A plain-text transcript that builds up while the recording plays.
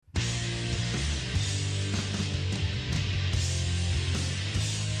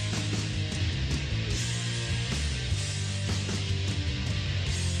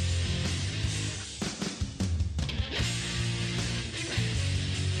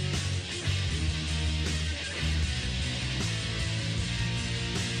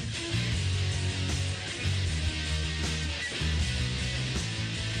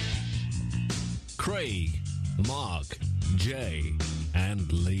Craig, Mark, Jay,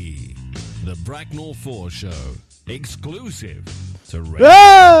 and Lee. The Bracknell4 Show. Exclusive to Radio.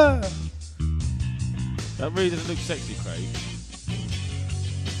 Ah! That really doesn't look sexy, Craig.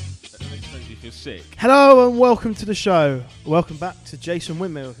 That makes me feel sick. Hello and welcome to the show. Welcome back to Jason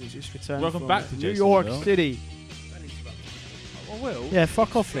Windmill, who's just returned Welcome from back to New Jason York Windmill. City. I will. Yeah,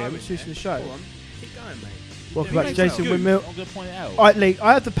 fuck off, Liam. It's just the show. Go on. Keep going, mate. Welcome Yeah, back to it Jason sounds Windmill. good. I'm going to point it out. Alright, Lee,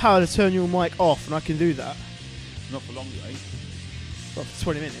 I have the power to turn your mic off, and I can do that. Not for long, mate. Well, for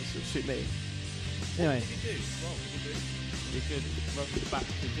 20 minutes, it'll suit me. Anyway. You could welcome back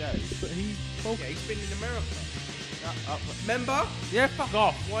to Jay. But he's Yeah, he's been in America. Remember? Yeah, fuck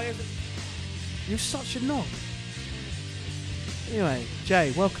off. Why isn't... You're such a knob. Anyway,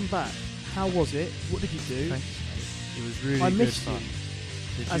 Jay, welcome back. How was it? What did you do? Thanks, mate. It was really I good missed fun.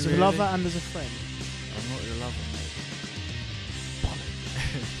 you. Did As you a really? lover and as a friend. I'm not your lover, mate.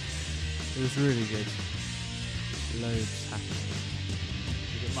 It was really good. Loads happening.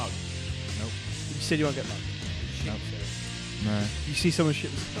 You get mugged. Nope. You said you won't get mugged. Nope. No. You see someone shit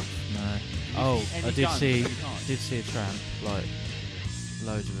stuff. No. Oh, Any I did guns, see. any guns? Did see a tramp. Like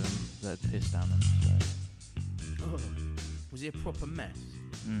loads of them that had pissed down them. So. Was it a proper mess?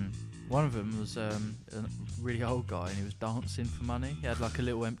 One of them was a really old guy, and he was dancing for money. He had like a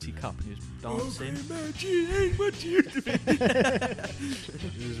little empty cup, and he was dancing.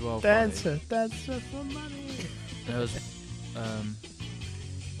 It was well funny. Dancer for money. There was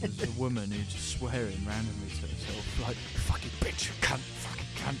a woman who just swearing randomly to herself, like "fucking bitch, you cunt, fucking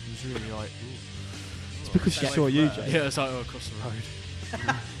cunt." It was really like, ooh. It's because she saw you, Jay. Yeah, it's like across the road.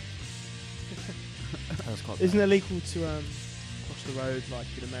 That was quite Isn't bad. it illegal to cross the road like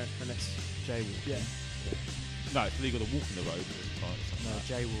in America unless jaywalk? Yeah. No, it's illegal to walk in the road. But it's fine, it's No, not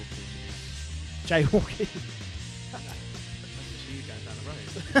jaywalking is. Jaywalking. That's just you going down the road.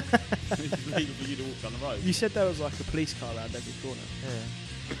 It's illegal for you to walk down the road. You said there was like a police car around every corner. Yeah.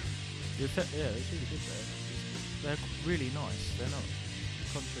 Yeah, it's really good there. They're really nice. They're not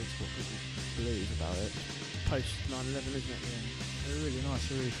contrary to what people believe about it. Post 9/11, isn't it? Yeah. They're really nice.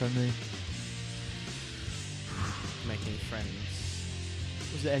 They're really friendly. Making friends.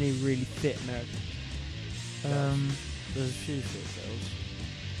 Was there any really fit Americans? There's a few fit girls.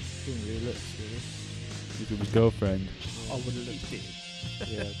 Didn't really look really. This was his girlfriend. I would have looked fit.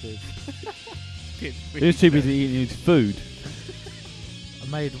 Yeah, I did. He was too busy eating his food. I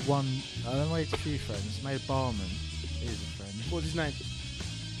made a few friends. Made a barman. He was a friend. What was his name?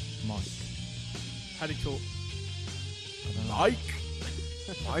 Mike. How did he talk? I don't know.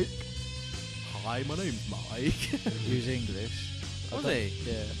 Mike? Hi, my name's Mike. He was English. Was he?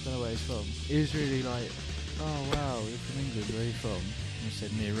 Yeah, I don't know where he's from. He was really like, "Oh wow, you're from England, where are you from?" And I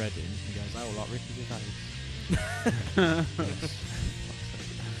said, "Near Reading." He goes, "Oh, like Ricky Gervais."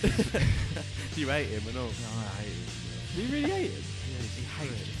 You hate him and all. No, I hate him. Do you really hate him? Yeah, He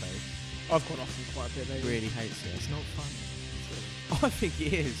hates Gervais. I've gone off him quite a bit lately. Really hates it. It's not fun. I think he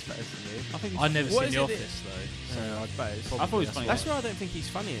is, personally. I think he's I never What seen is The it Office though, so Yeah, I I suppose. I thought he was funny. That's why I don't think he's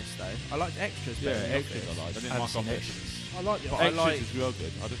funniest, though. I liked Extras Yeah, better than extras I Office. like. I didn't haven't like seen Office. Extras. I like the But I Extras like- is real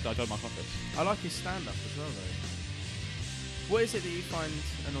good. I don't like Office. I like his stand-up as well, though. What is it that you find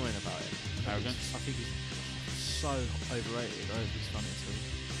annoying about it? Arrogance. I think he's so overrated. I don't think he's funny at all.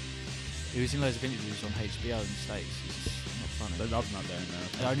 He was in loads of interviews on HBO in the States. He's just not funny. They love him out there in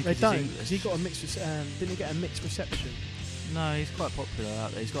America. Only They 'cause don't, he's because English. he got a mixed. Didn't he get a mixed reception? No, he's quite popular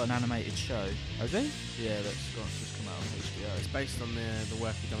out there. He's got an animated show. Has he? Yeah, that's just come out on HBO. It's based on the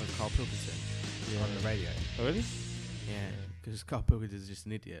work he done with Carl Pilkington Yeah. on the radio. Oh, really? Yeah, because Carl Pilkington is just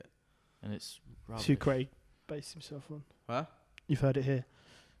an idiot. And it's rubbish. Who Craig based himself on. What? You've heard it here.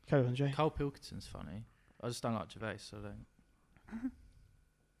 Carry on, Jay. Carl Pilkington's funny. I just don't like Gervais, so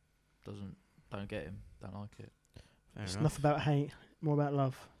I don't get him. Don't like it. Fair It's enough. enough about hate, more about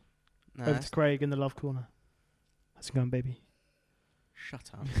love. No, Over that's- to Craig in the love corner. How's it going, baby?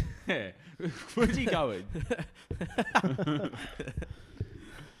 Shut up. Yeah. Where's he going?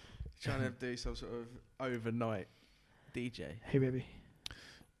 Trying to do some sort of overnight DJ. Hey, baby.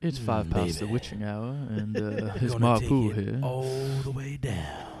 It's 5 past the Baby. witching hour, and it's Gonna Mark take Poole it here. all the way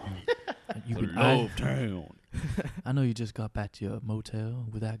down. You've been Love Town. I know you just got back to your motel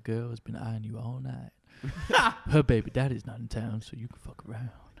with that girl who's been eyeing you all night. Her baby daddy's not in town, so you can fuck around.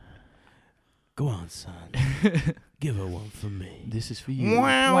 Go on, son. Give her one for me. This is for you.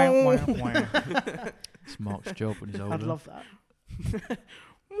 Wow. It's Mark's job when he's older. I'd love that.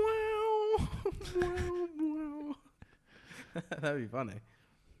 Wow. Wow. That'd be funny.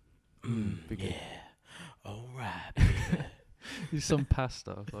 Big All right. He's some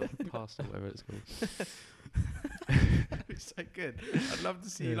pasta, like pasta, whatever it's called. so good. I'd love to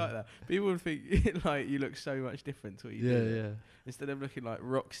see you like that. People would think like you look so much different to what you do. Yeah. Instead of looking like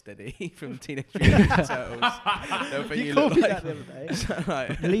Rocksteady from Teenage Mutant Ninja Turtles, they'll think you called look me like that the other day. so,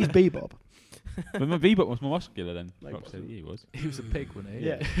 like Lee's Bebop. But my Bebop was more muscular then. Like Rocksteady, he was. He was a pig, wasn't he?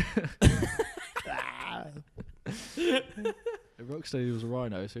 Yeah. Rocksteady was a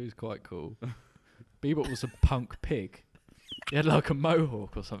rhino, so he was quite cool. Bebop was a punk pig. He had like a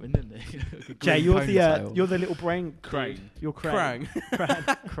mohawk or something, didn't he? Like a Jay, green ponytail. you're the little brain. Crane. dude. You're Crane.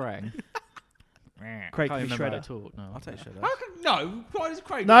 Crang. Craig Can't can be remember how to Shredder. talk. No. I'll take Shredder. How can no? Why is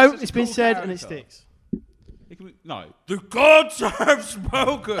Craig? No, such a it's been cool said and it character? sticks. It can be, no. The gods have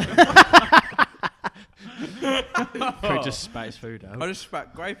spoken. Craig just spat his food out. I just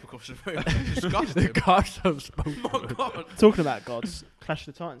spat grape across the room. It's disgusting. The gods have spoken. Oh my god. Talking about gods, Clash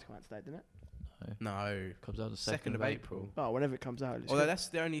of the Titans come out today, didn't it? No. Comes out the 2nd of April. Oh, whenever it comes out. It's Although good. that's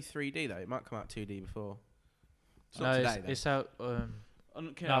the only 3D though. It might come out 2D before. It's No, not today though. it's out. I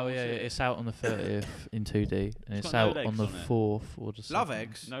don't care. No, I'll yeah, see it. it's out on the 30th in 2D, and It's it's got no out on legs the on it. 4th or the 7th Love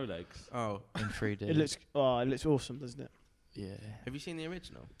eggs. No legs. Oh. in 3D. It looks awesome, doesn't it? Yeah, Have you seen the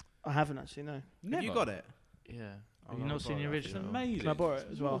original? I haven't actually, no. Have you got it? yeah. Oh, Have you no, not seen the borrow it. It's original? amazing. Can I borrow it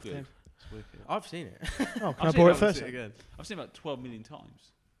as well It's after him? It's wicked. I've seen it. Oh, can I I've seen borrow it it, first? See it then? again. I've seen it about 12 million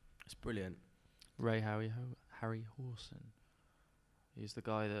times. It's brilliant. Harry Horson. He's the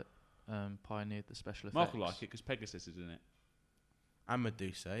guy that pioneered the special effects. Mark will like it because Pegasus is in it. And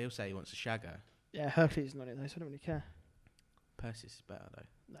Medusa. He'll say he wants a shagger. Yeah, Hercules is not in there, so I don't really care. Perseus is better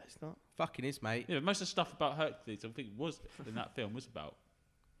though. No, it's not. Fucking is, mate. Yeah, but most of the stuff about Hercules, I think, was in that film was about.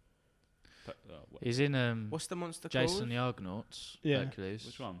 He's in What's the monster Jason called? the Argonauts. Yeah. Hercules.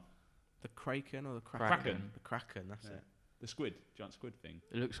 Which one? The Kraken or the Kraken? Kraken. The Kraken, that's Yeah. it. The squid, giant squid thing.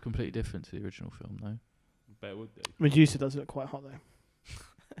 It looks completely different to the original film, though. I bet it would do. Medusa does look quite hot, though.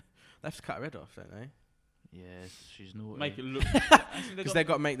 They have to cut her head off, don't they? Yes, she's naughty. Make it look. Because they've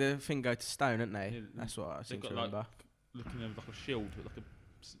got to make the thing go to stone, haven't they? Yeah, That's what I seem got to like- remember. looking at like a shield, like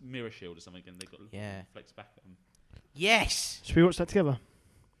a mirror shield or something, and they got Yeah. flex back at them. Yes! Should we watch that together?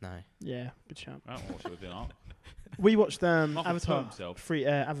 No. Yeah, good shout. I don't watch it with it. We watched Mark will Avatar kill himself.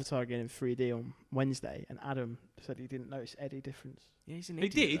 Avatar again in 3D on Wednesday, and Adam said he didn't notice any difference. Yeah, he's an He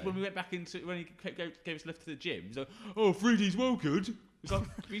idiot. did though. when we went back into when he gave us lift to the gym. He's like, "Oh, 3D's well good." It's like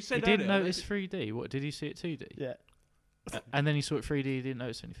we He said. didn't earlier, notice 3D. What did he see it 2D? Yeah. And then he saw it 3D. He didn't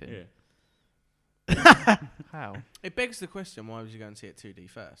notice anything. Yeah. How? It begs the question: why would you go and see it 2D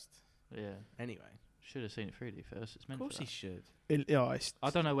first? Yeah. Anyway, Should have seen it 3D first. It's of meant course for he that. should. I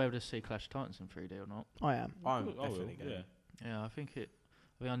don't know whether to see Clash of Titans in 3D or not. I am. I'm I will, definitely going. yeah. Yeah, I think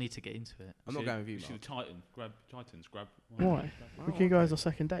I need to get into it. I'm not going with you, See the Mark. Titans. Grab. Why? We can go as our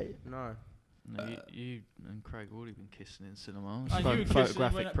second date. No. No, you and Craig have already been kissing in cinema. And you were kissing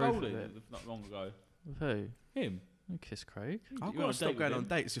Photographic when at proof of bowling it. not long ago. With who? Him. You kiss Craig. I've You got went to on a stop date going with on him.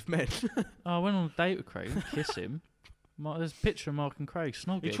 dates with men. Oh, I went on a date with Craig and kiss him. There's a picture of Mark and Craig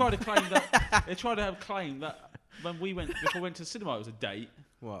snogging. He tried to claim that. They tried to have claim that when we went before we went to cinema it was a date.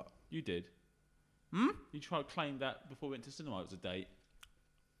 What? You did. Hmm? You tried to claim that before we went to cinema it was a date.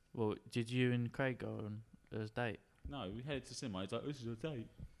 Well, did you and Craig go on a date? No, we headed to cinema. He's like, "This is a date."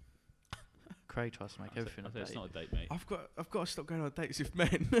 Craig tries to make everything I a said, date. "It's not a date, mate." I've got to stop going on dates with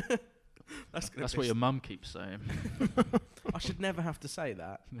men. That's what your mum keeps saying. I should never have to say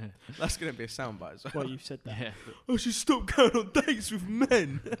that. Yeah. That's going to be a soundbite as well. Well, you've said that. Yeah. I should stop going on dates with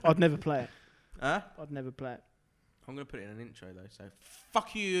men. I'd never play it. Huh? I'd never play it. I'm going to put it in an intro though. So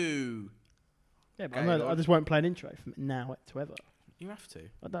fuck you. Yeah, but Okay, I know that I well- just won't play an intro from now to ever. You have to.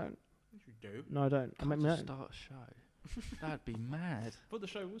 I don't. You do. No, I don't. I make Can't my just own. start a show. That'd be mad. But the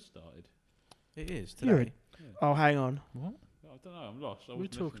show was started. It is You're today. Oh, hang on. What? I don't know. I'm lost. I We're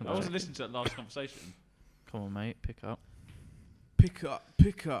wasn't talking listening. I about wasn't it. listening to that last conversation. Come on, mate. Pick up. Pick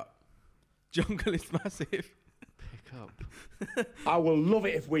up. Jungle is massive. Pick up. I will love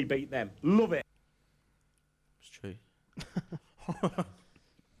it if we beat them. Love it. It's true.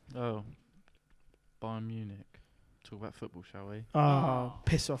 Oh. Bayern Munich. Talk about football, shall we? Oh,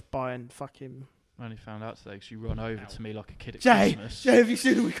 piss off Bayern. Fucking. I only found out today because you run over to me like a kid at Jay, Christmas. have you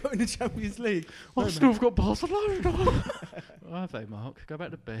seen who we got in the Champions League? Arsenal have got Barcelona. Well, have they, Mark? Go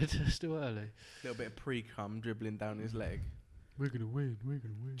back to bed. It's still early. Little bit of pre-cum dribbling down his leg. We're gonna win. We're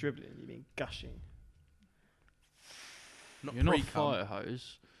gonna win. Dribbling, you mean gushing. Not You're not a pre-cum. fire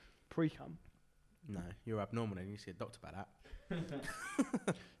hose. Pre-cum. No, you're abnormal and you see a doctor about that.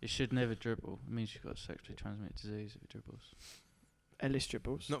 You should never dribble. It means you've got a sexually transmitted disease if you dribbles. Ellis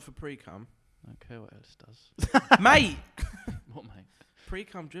dribbles. Not for pre-cum. I don't care what Ellis does. Mate! What, mate?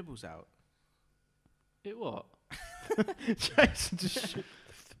 Pre-cum dribbles out. It what? Jason just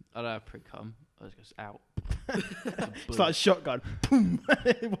I don't have pre-cum. I just goes out. It's like a shotgun. Boom.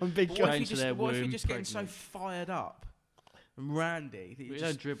 One big But gun. what if you're just womb getting so pregnant. fired up and randy that You you don't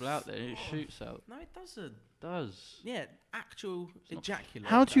just... dribble out there, it shoots out. No, it doesn't. Does. Yeah, actual ejaculate.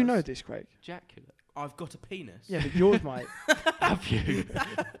 How do you know does. this, Craig? Ejaculate. I've got a penis. Yeah, but yours might. Have you?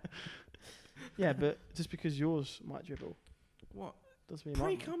 Yeah, but just because yours might dribble What? doesn't mean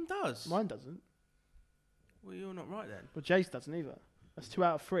mine. Pre-cum does. Mine doesn't. Well, you're not right then. Well, Jace doesn't either. That's 2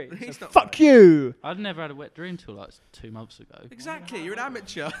 out of 3. He's So not fuck right. you. I'd never had a wet dream till like 2 months ago. Exactly, you're an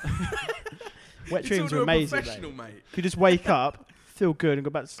amateur. Wet You're dreams talking are to a amazing, mate. professional, mate. You could just wake up, feel good, and go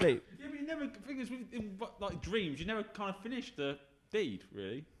back to sleep. Yeah, but you never. The thing is, like dreams, you never kind of finish the deed,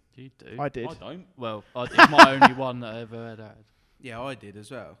 really. You do. I did. I don't. Well, it's my only one that I ever had. Yeah, I did as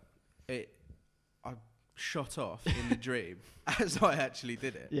well. I shot off in the dream as I actually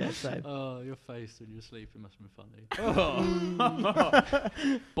did it. Yeah, same. Oh, your face when you're sleeping must have been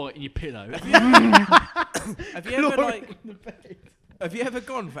funny. Biting your pillow. Have you ever like? Have you ever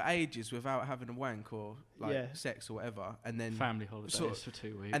gone for ages without having a wank or like Yeah. sex or whatever, and then Family holidays Sort of- for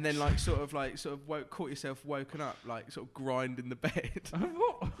 2 weeks. and then caught yourself woken up like sort of grinding the bed?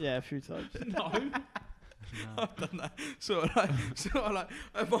 What? Yeah, a few times. No. I've done that. Sort of like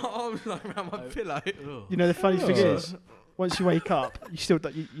my arms like around my pillow. Ugh. You know, the funny thing Oh. is, once you wake up, you still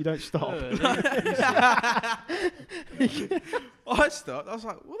you don't stop. I stopped. I was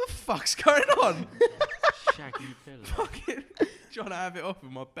like, what the fuck's going on? Shagging your pillow. Fucking trying to have it off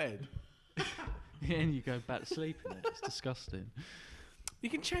in my bed. And you go back to sleep in it. It's disgusting. You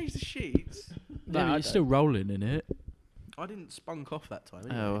can change the sheets. No, Yeah, I but you're don't. still rolling in it. I didn't spunk off that time.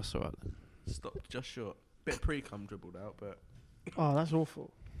 Oh, Anyway. that's alright then. Stopped just short. Bit of pre-cum dribbled out, but Oh, that's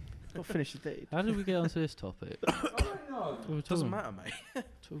awful. Got to finish the deed. How did we get onto this topic? I don't know. We were it doesn't talking, matter, mate.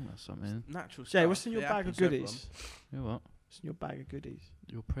 talking about something. Natural Jay, stuff. what's in your It bag of happens to everyone. goodies? You know what? What's in your bag of goodies?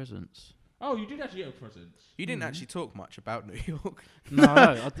 Your presents. Oh, you did actually get a present. You didn't actually talk much about New York.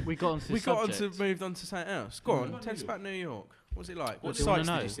 No, we got onto We this got subject. moved on to something else. Go What on, about tell us New about New York. What was it like? What do you wanna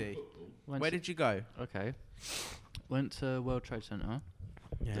sights did know? you see? Went Where to- did you go? Okay. Went to World Trade Center.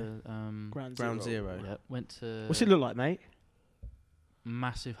 The, Ground Zero. yeah. Went to What's it look like, mate?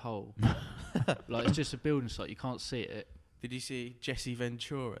 massive hole. Like it's just a building site. You can't see it. Did you see Jesse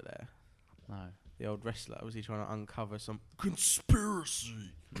Ventura there? No. The old wrestler. Was he trying to uncover some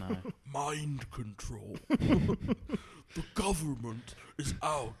conspiracy? No. Mind control. The government is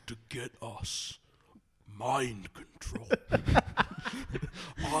out to get us. Mind control.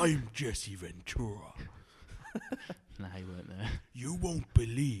 I'm Jesse Ventura. No, he weren't there. You won't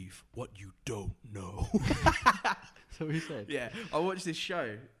believe what you don't know. So he said. Yeah, I watched this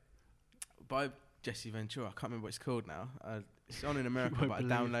show by Jesse Ventura. I can't remember what it's called now. It's on in America, You but I won't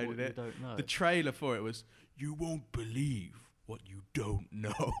believe downloaded what you it. don't know. The trailer for it was You won't believe what you don't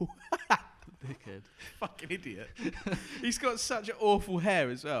know. Dickhead. fucking idiot. He's got such awful hair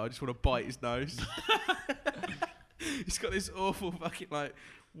as well. I just want to bite his nose. He's got this awful fucking like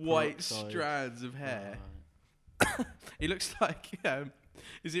white Peroxide. strands of hair. Right. He looks like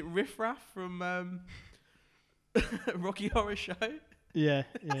is it Riff Raff from Rocky Horror Show? Yeah.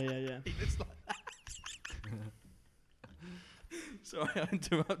 He looks like that. Sorry, I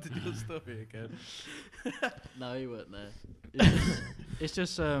interrupted your story again. No, he weren't there. It's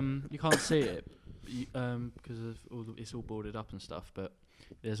just you can't see it because of it's all boarded up and stuff. But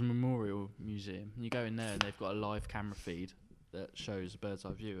there's a memorial museum. And you go in there and they've got a live camera feed that shows a bird's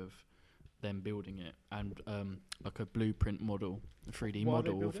eye view of them building it and like a blueprint model, a 3D What are they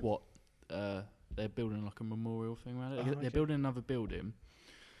model of building? what they're building, like a memorial thing around it. Oh, They're okay. building another building,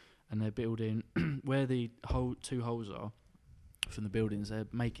 and they're building where the two holes are. From the buildings, they're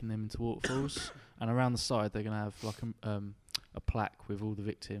making them into waterfalls, and around the side they're gonna have like a plaque with all the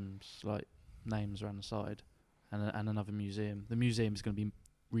victims' like names around the side, and another museum. The museum is gonna be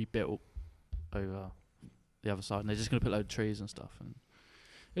rebuilt over the other side, and they're just gonna put a load of trees and stuff. And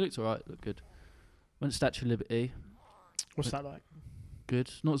it looks alright, it looked good. Went to Statue of Liberty, What's that like?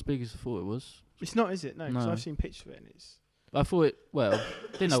 good. Not as big as I thought it was. It's not, is it? No, because No. I've seen pictures of it and it's... I thought it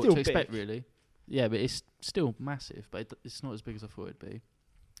didn't know what Still to expect big. really. Yeah, but it's still massive, but it's not as big as I thought it'd be.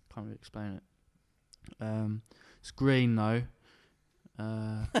 Can't really explain it. It's green though.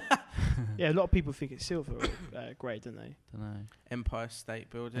 Yeah, a lot of people think it's silver or grey, don't they? Don't know. Empire State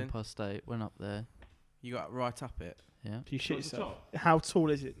Building. Empire State went up there. You got right up it. Yeah, Do you shit What's the yourself? top? How tall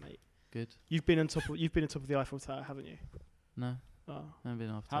is it, mate? good. You've been on top of the Eiffel Tower, haven't you? No, Oh. I haven't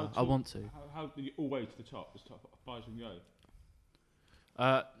been after. How I tall- want to. How did you all the way to the top? As far as you can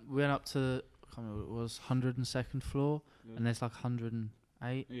go? We went up to I can't remember what it was 102nd floor, Yeah. and there's like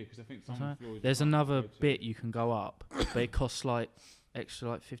 108. Yeah, because I think That's some right. floors. There's you can't another go to. bit you can go up, but it costs like extra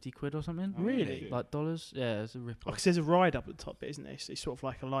like 50 quid or something. Really? Like dollars? Yeah, it's a rip off. Because there's a ride up at the top bit, isn't there? So it's sort of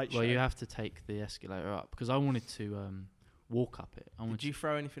like a light show. Well, you have to take the escalator up because I wanted to walk up it. Did you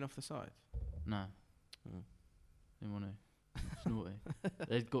throw anything off the side? No. Oh. Didn't want to. It's naughty.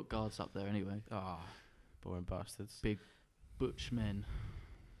 They've got guards up there anyway. Ah, boring bastards. Big butch men.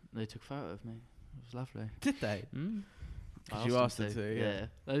 They took a photo of me. It was lovely. Did they? Mm. Did you ask them to? Yeah.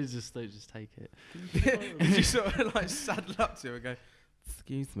 They just take it. Did you sort of like saddle up to him and go,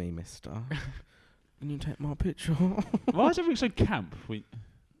 "Excuse me, mister, can you take my picture?" Why is everything so camp? It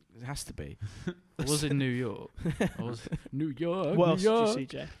has to be. I was in New York. New York. What New else York. did you see,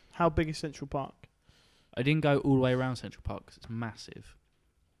 Jay? How big is Central Park? I didn't go all the way around Central Park 'cause it's massive.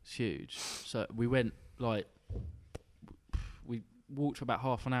 It's huge. So we went we walked for about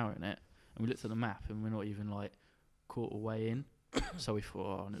half an hour in it, and we looked at the map, and we're not even like quarter way in. So we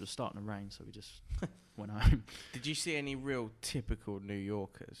thought, and it was starting to rain, so we just went home. Did you see any real typical New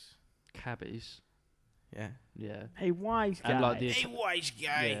Yorkers? Cabbies, Yeah. yeah, Hey, wise guy. and like the wise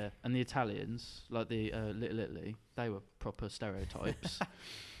guy. yeah, and the Italians, like the Little Italy, they were proper stereotypes.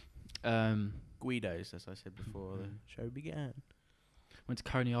 Guidos, as I said before the show began. Went to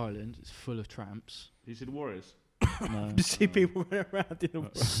Coney Island. It's full of tramps. Did you see the Warriors? No. You see people running around in the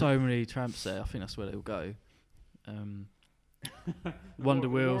world. So many tramps there. I think that's where they'll go. Wonder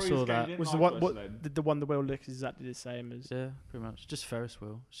Wheel saw that. Was the one did the Wonder Wheel look exactly the same as? Yeah, pretty much. Just Ferris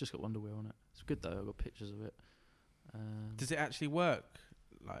wheel. It's just got Wonder Wheel on it. It's good though. I've got pictures of it. Does it actually work?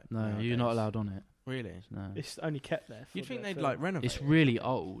 Like No, you're not nowadays? allowed on it. Really? No. It's only kept there. You'd think they'd film. like renovate. It's really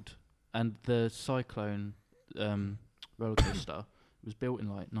old, and the Cyclone roller coaster was built in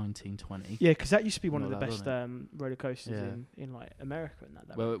like 1920. Yeah, because that used to be one Not of the allowed best roller coasters Yeah. in like America and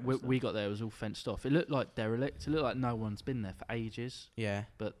that. Well, roller we coaster. got there. It was all fenced off. It looked like derelict. It looked like no one's been there for ages. Yeah.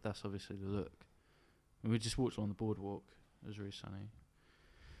 But that's obviously the look. And we just walked on the boardwalk. It was really sunny.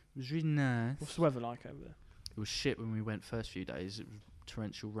 It was really nice. What's the weather like over there? It was shit when we went first few days. It was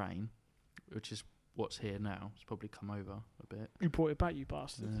torrential rain, which is what's here now. It's probably come over a bit. You brought it back, you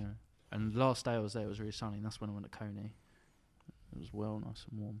bastards. Yeah. And the last day I was there, it was really sunny, and that's when I went to Coney. It was well nice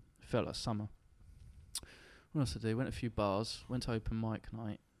and warm. It felt like summer. What else did I do? Went to a few bars. Went to open mic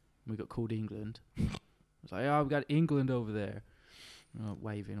night. We got called England. I was like, oh, we got England over there. And I'm like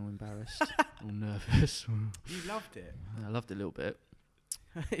waving, all embarrassed, all nervous. You loved it. I loved it a little bit.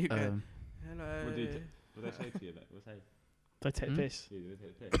 You go, What hello. did they say to you? What they say? They take Hmm? the piss. Yeah, they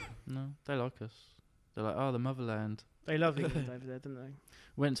take the piss. No, they like us. They're like, oh, the motherland. They love England over there, don't they?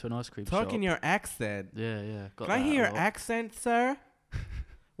 Went to an ice cream Talk shop. in your accent. Yeah, yeah. Got Can I that hear a your lot. accent, sir?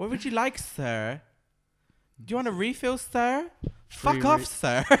 What would you like, sir? Do you want a refill, sir? Fuck off,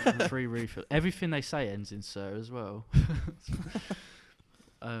 sir. Free refill. Everything they say ends in sir as well.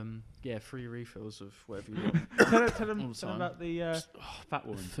 Yeah, free refills of whatever you want. tell All them the time. about the. Fat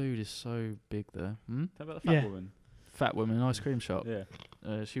woman. Food is so big there. Tell about the fat Yeah. woman. Fat woman ice cream shop.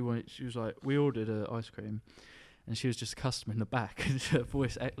 Yeah. She was like, we ordered ice cream, and she was just a customer in the back, and her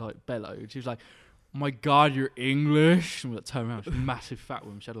voice like bellowed. She was like, "Oh my God, you're English!" And we like, turned around. She was a massive fat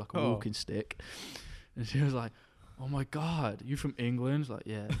woman. She had like a walking stick, and she was like, "Oh my God, you from England?" Like,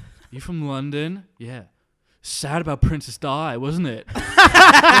 yeah. You from London? Yeah. Sad about Princess Di, wasn't it?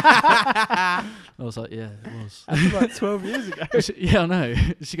 I was like, yeah, it was. That's like 12 years ago. Yeah, I know.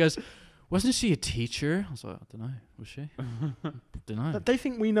 She goes, wasn't she a teacher? I was like, I don't know. Was she? Don't know. They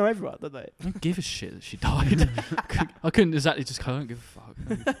think we know everyone, don't they? I don't give a shit that she died. I couldn't exactly just go, I don't give a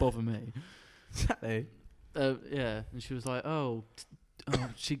fuck. Don't bother me. Exactly. Yeah, and she was like,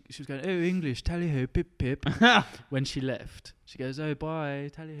 she was going, oh, English, tally ho, pip pip. When she left, she goes, oh,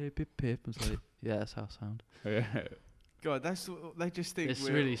 bye, tally ho, pip pip. I was like, yeah, that's how I sound. Yeah. God, that's what they just think It's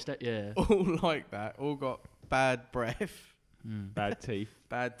we're really, yeah. all like that. All got bad breath, Mm. Bad teeth.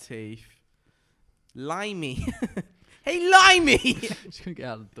 bad teeth. Limey. Hey, Limey! She couldn't get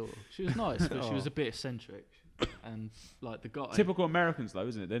out of the door. She was nice, but she was a bit eccentric. And, like, the guy... Typical Americans, though,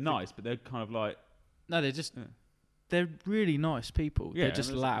 isn't it? They're nice, but they're kind of like. No, they're just... Yeah. They're really nice people. Yeah, They're just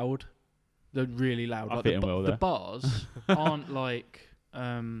there's- loud. They're really loud. I Like fit in well the there. bars aren't like...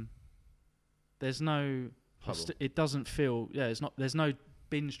 there's no... Trouble. It doesn't feel... Yeah, it's not. There's no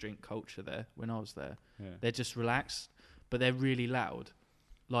binge drink culture there when I was there. Yeah. They're just relaxed, but they're really loud.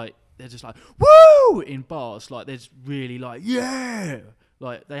 Like, they're just like, woo! In bars. Like, they're just really like, yeah!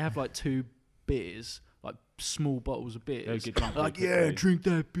 Like, they have like 2 beers, like small bottles of They'll beers. get drunk Like, really yeah, quickly. drink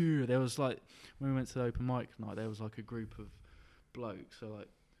that beer. There was like, when we went to the open mic night, there was like a group of blokes, so like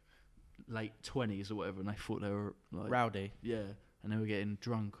late 20s or whatever, and they thought they were like, Rowdy. yeah, and they were getting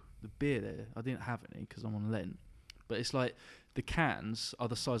drunk. The beer there, I didn't have any because I'm on Lent. But it's like, the cans are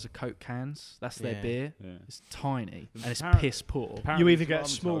the size of Coke cans. That's their Yeah. beer. Yeah. It's tiny and it's Apparently- piss poor. Apparently, You either from get what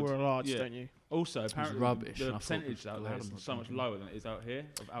a I'm small told- or a large, yeah. don't you? Also, apparently, rubbish, the and I thought percentage it was out there is allowed so much them. lower than it is out here.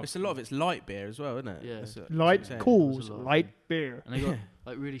 Of alcohol. It's a lot of it's light beer as well, isn't it? Yeah. That's what Light I'm saying. calls, a lot. light beer. And they got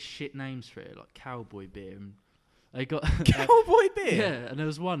like really shit names for it, like cowboy beer. And they got Cowboy beer. yeah, and there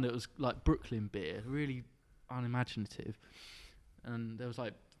was one that was like Brooklyn beer, really unimaginative, and there was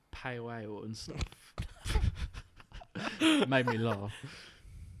like pale ale and stuff. It made me laugh.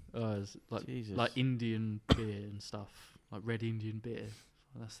 Oh, it was Jesus. like Indian beer and stuff, like red Indian beer.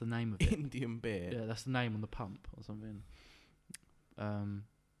 That's the name of it. Indian beer. Yeah, that's the name on the pump or something.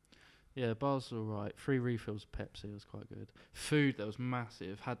 Yeah, the bars were alright. 3 refills of Pepsi was quite good. Food that was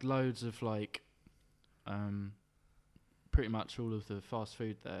massive. Had loads of like, pretty much all of the fast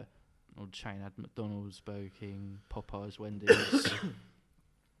food there. Or the chain had McDonald's, Burger King, Popeyes, Wendy's,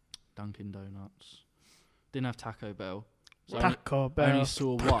 Dunkin' Donuts. Didn't have Taco Bell. So Taco Bell. only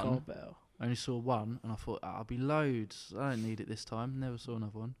saw Taco one. Bell. I only saw one, and I thought, I'll be loads. I don't need it this time. Never saw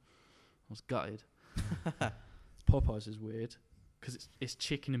another one. I was gutted. Popeyes is weird because it's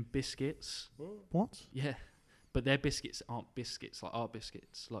chicken and biscuits. What? Yeah, but their biscuits aren't biscuits like our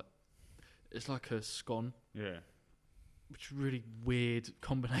biscuits. Like it's like a scone, Yeah. which is a really weird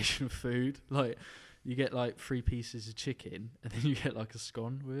combination of food. Like you get like 3 pieces of chicken, and then you get like a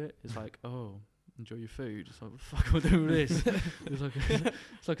scone with it. It's like, oh, enjoy your food. It's like, what the fuck am I doing with this?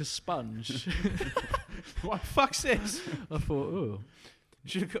 It's like a sponge. What the fuck's this? I thought, oh.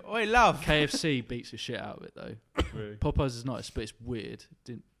 Should have got, oi, love. KFC beats the shit out of it though. Really. Popeyes is nice, but it's weird.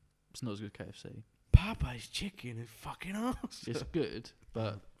 It's not as good as KFC. Popeye's chicken is fucking awesome. It's good,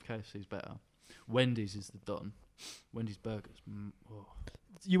 but KFC's better. Wendy's is the don. Wendy's burgers. Oh.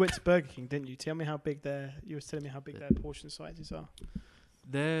 You went to Burger King, didn't you? Tell me how big their. You were telling me how big their portion sizes are.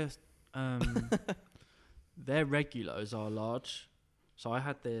 Their their regulars are large, so I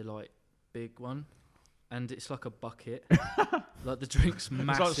had their like big one, and it's like a bucket. Like the drink's It's like the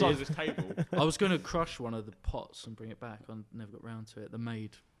massive. size of this table. I was going to crush one of the pots and bring it back. I never got round to it. The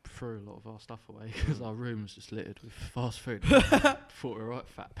maid threw a lot of our stuff away because our room was just littered with fast food. Thought we were right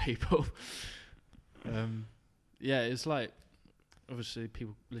fat people. Yeah, it's like, obviously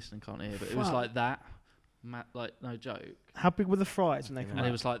people listening can't hear, but it was Fuck. like that. Like, no joke. How big were the fries when they come And it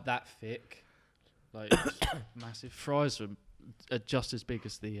out? was like that thick. Like, just massive. Fries were just as big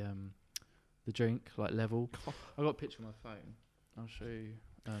as the drink, like level. I got a picture on my phone. I'll show you.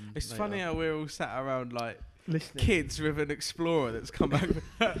 It's later. funny how we're all sat around like Listening. kids with an Explorer that's come back.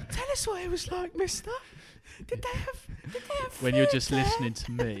 Tell us what it was like, mister. Did they have When you're food just there? listening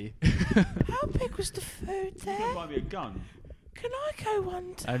to me. How big was the food You there? can buy me a gun. Can I go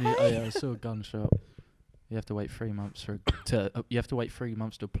one day? Only, oh yeah, I saw a gun shop. You have to wait 3 months you have to wait 3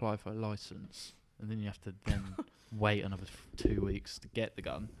 months to apply for a license, and then you have to then wait another 2 weeks to get the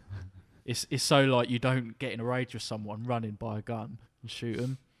gun. It's so like you don't get in a rage with someone running by a gun and shoot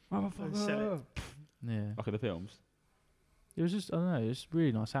them. And sell it. Yeah, Like in the films. it was just I don't know. It's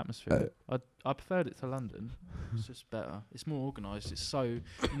really nice atmosphere. I preferred it to London. It's just better. It's more organised. It's so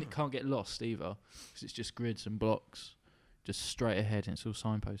and it can't get lost either because it's just grids and blocks, just straight ahead, and it's all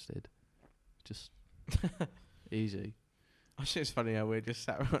signposted. Just easy. I think it's funny how we're just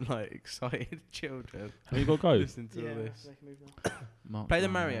sat around like excited children. Have you got to go? Listening to Yeah, all we this. have to make a move now. Mark Play the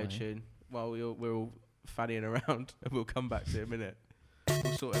Ryan Mario away. tune while we're all fannying around, and we'll come back to it in a minute.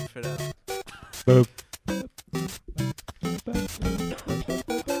 We'll sort everything out.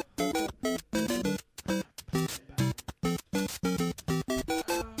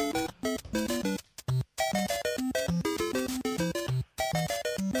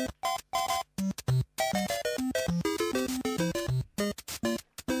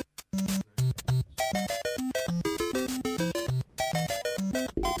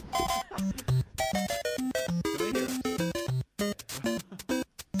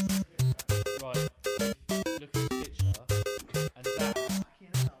 Right.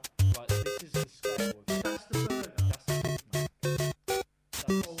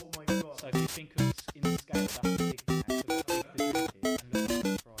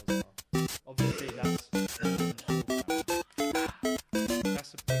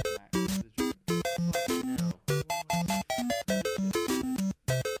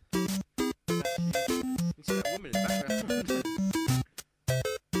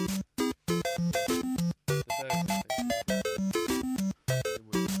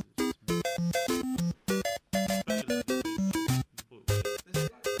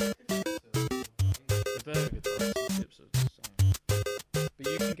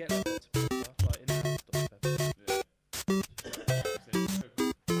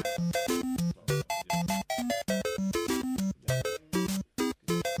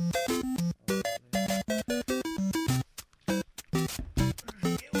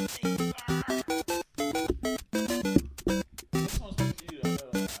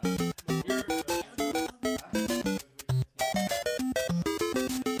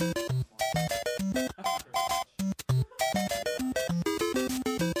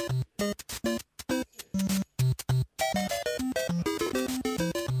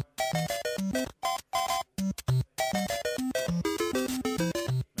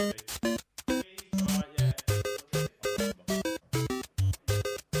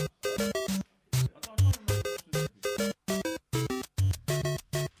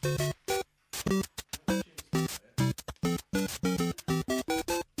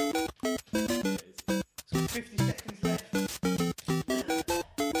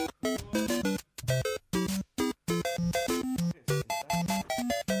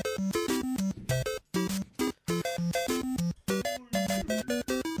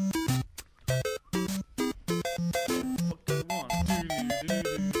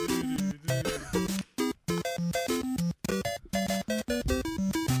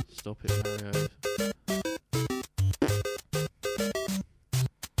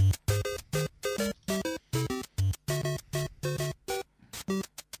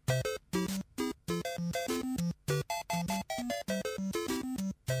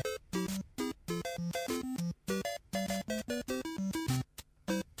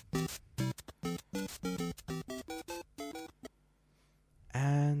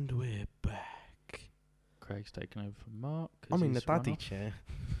 Craig's taken over from Mark. 'cause I'm in the he's run daddy off. chair.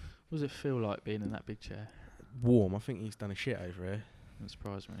 What does it feel like being in that big chair? Warm. I think he's done a shit over here. That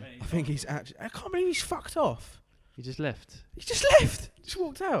surprised me. I think he's actually. I can't believe he's fucked off. He just left. He just left. Just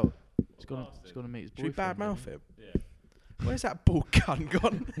walked out. He's gone to meet his Should we boyfriend. bad mouth hasn't him? Yeah. Where's that bald cunt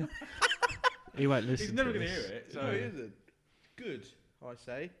gone? He won't listen. He's never to going to this. hear it. No, he isn't. Good, I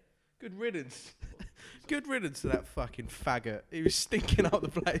say. Good riddance. Good riddance to that fucking faggot. He was stinking up the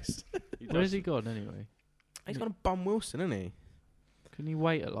place. Where's he gone anyway? He's gone to bum Wilson, isn't he? Couldn't he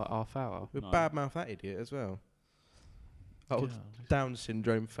wait at like half hour? We'll No. bad mouth that idiot as well. Old God. Down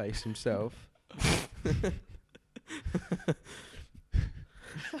syndrome face himself.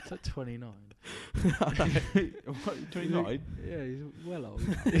 It's like 29. What, 29? Yeah, he's well old.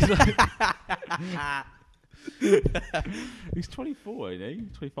 He's 24, isn't he?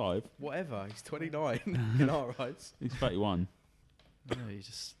 25. Whatever, he's 29 in our eyes. He's 31. No, he's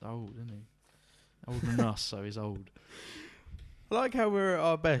just old, isn't he? Older than us, so he's old. I like how we're at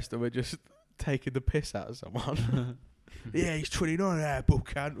our best and we're just taking the piss out of someone. Yeah, he's 29 there, bull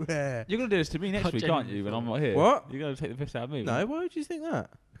cunt. Yeah. You're going to do this to me next I week, aren't you, when I'm not here? What? You're going to take the piss out of me? No, why would you think that?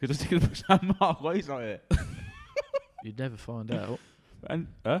 Because I'm taking the piss out of Mark while he's not here. You'd never find out. And,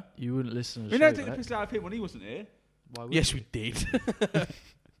 You wouldn't listen to the we show. never took the mate. piss out of him when he wasn't here. Why would Yes, you? we did.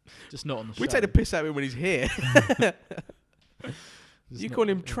 Just not on the show. We take the piss out of him when he's here. Just You not- call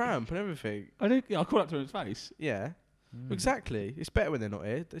him tramp and everything. I don't. Yeah, I called up to his face. Yeah, Mm. exactly. It's better when they're not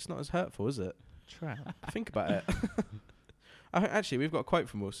here. It's not as hurtful, is it? Trap. Think about it. Actually, we've got a quote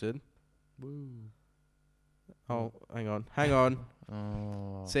from Wilson. Woo. Oh, hang on.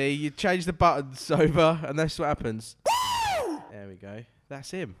 Oh. See, you change the buttons over, and that's what happens. There we go.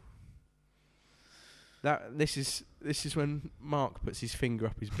 That's him. This is when Mark puts his finger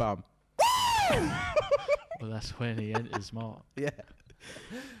up his bum. Well, that's when he enters Mark. Yeah.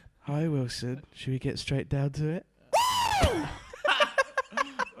 Hi, Wilson. Should we get straight down to it?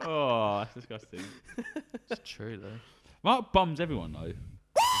 Oh, that's disgusting. It's true though. Mark bums everyone though.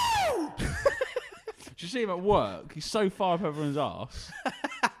 Did you see him at work? He's so far up everyone's arse.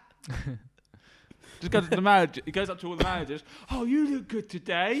 Just goes to the manager. He goes up to all the managers. Oh, you look good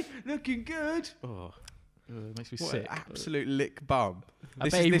today. Looking good. Oh, It makes me what sick. an absolute lick bum. I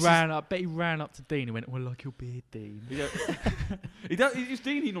bet he ran up to Dean and went, "Well, like your beard, Dean." He does. It's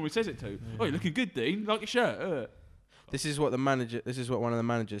Dean. He normally says it to. Oh, you're looking good, Dean. Like your shirt. This is what one of the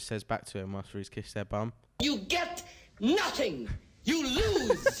managers says back to him after he's kissed their bum. You get nothing. You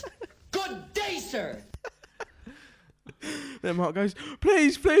lose. Good day, sir. Then Mark goes,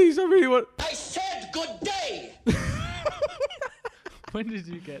 please, I really want... I said good day. When did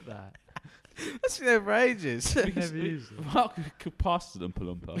you get that? That's been there for ages. Never used it. Mark could pass the Oompa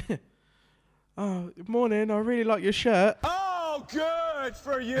Loompa. Oh, good morning. I really like your shirt. Oh, good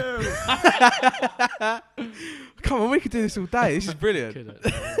for you. Come on, we could do this all day. This is brilliant. Could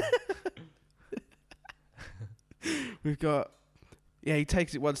We've got... Yeah, he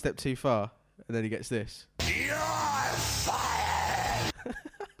takes it one step too far, and then he gets this.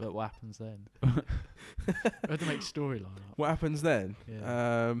 But what happens then? We had to make storyline up. What happens then?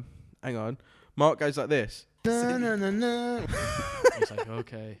 Yeah. Hang on. Mark goes like this. He's like,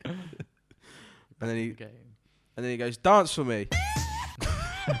 okay. And then Game. he goes, dance for me.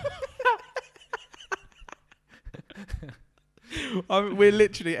 We're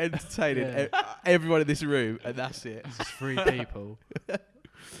literally entertaining everyone in this room, and that's it. This is 3 people.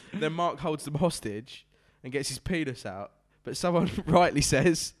 Then Mark holds them hostage and gets his penis out, but someone rightly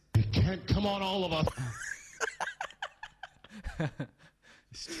says, Come on, all of us.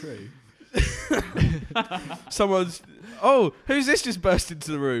 It's true. someone's, oh, who's this just burst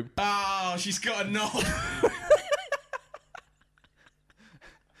into the room? Oh, she's got a knob.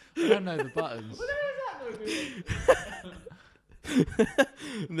 I don't know the buttons.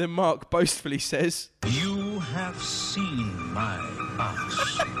 And then Mark boastfully says, You have seen my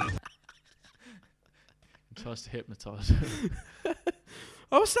ass. He tries to hypnotise her.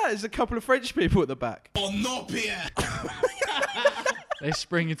 oh, what's that? There's a couple of French people at the back. Oh, no, Pierre. They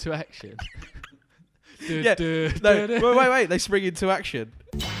spring into action. Yeah, no, wait, they spring into action.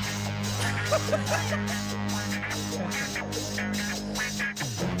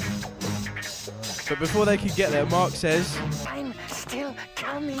 But before they can get there, Mark says, I'm still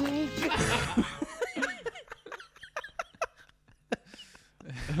coming.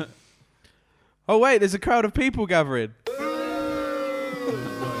 oh wait, there's a crowd of people gathering. Not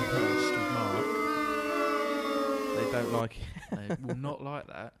impressed with Mark. They don't like it. They will not like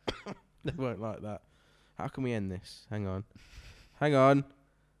that. They won't like that. How can we end this? Hang on.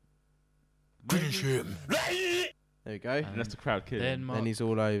 Finish him. There we go. And that's the crowd killing. Then Mark Then he's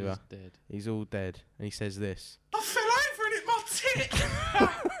all over. is dead. He's all dead. And he says this. I fell over and hit my tit.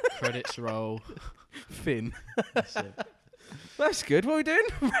 Credits roll. Finn. That's it. That's good. What are we doing?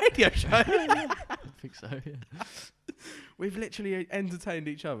 Radio show. I think so, yeah. We've literally entertained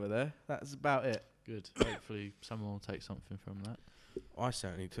each other there. That's about it. Good. Hopefully someone will take something from that. I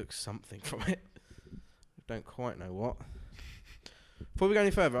certainly took something from it. Don't quite know what. Before we go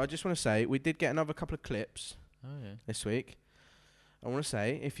any further, I just want to say we did get another couple of clips Oh, yeah. this week. I want to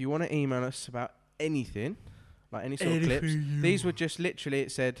say, if you want to email us about anything, like any sort of clips, these were just literally,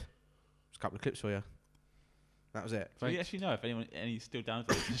 it said, there's a couple of clips for you. That was it. Do you actually know if any's still down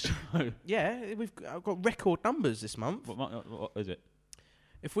for the show? Yeah, I've got record numbers this month. What is it?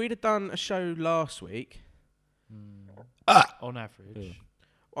 If we'd have done a show last week, On average.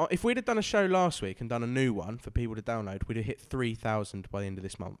 if we'd have done a show last week and done a new one for people to download, we'd have hit 3,000 by the end of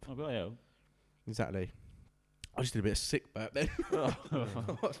this month. Oh, bloody hell. Exactly. I just did a bit of sick burp then.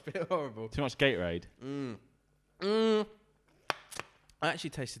 That's a bit horrible. Too much Gatorade. I actually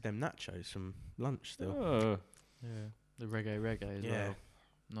tasted them nachos from lunch still. Oh. Yeah. The reggae as well.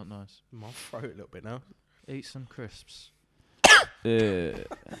 Not nice. My throat a little bit now. Eat some crisps.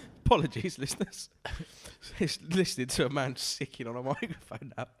 Apologies, listeners. It's listening to a man sicking on a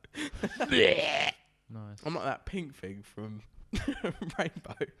microphone now. Nice. I'm like that pink thing from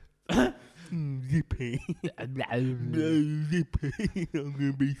Rainbow. Zippy. Zippy. I'm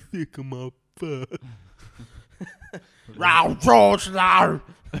going to be sick on my butt. Now, George, now.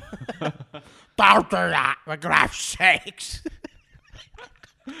 Don't do that. We're going to have sex.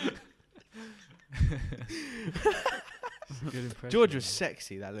 Good impression. George was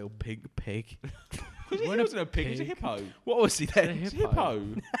sexy, that little pink pig. He wasn't a pig, he was a hippo. What was he A then? hippo.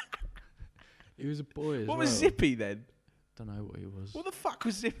 He was a boy as What well. was Zippy then? Don't know what he was. What the fuck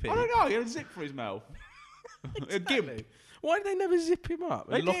was Zippy? I don't know, he had a zip for his mouth. A gimp. Why did they never zip him up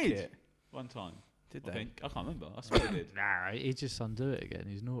and They lock did. it? One time. Did I they? think. I can't remember. I swear they did. Nah, he just undo it again.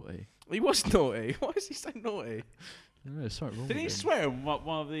 He's naughty. He was naughty. Why is he so naughty? I don't know, there's something wrong Didn't he with him. swear on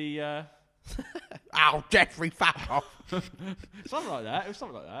one of the... Oh, Jeffrey, fuck off. something like that. It was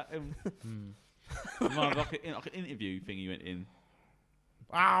something like that. One of like an interview thing he went in.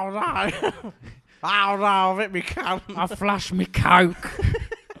 Oh, no. Oh, no, let me come. I flushed me coke.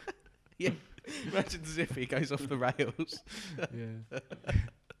 Yeah. Imagine Zippy goes off the rails. Yeah.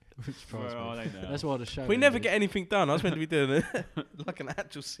 Which surprised Where are me. they now? That's why the show We never ended. get anything done. I was meant to be doing like an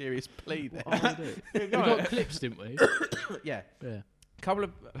actual serious plea there. What are we doing? We got clips, didn't we? Yeah. Yeah.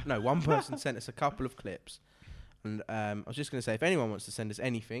 One person sent us a couple of clips. And I was just going to say, if anyone wants to send us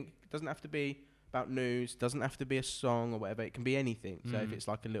anything, it doesn't have to be about news, doesn't have to be a song or whatever. It can be anything. So if it's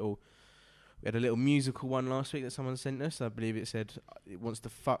like we had a little musical one last week that someone sent us. I believe it said it wants to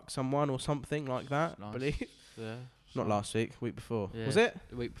fuck someone or something like that. Nice. I believe. Yeah. Not last week, week before. Yeah. Was it?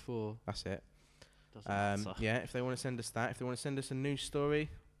 The week before. That's it. Doesn't matter. Yeah, if they want to send us that, if they want to send us a news story,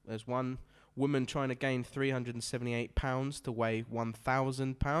 there's one woman trying to gain £378 to weigh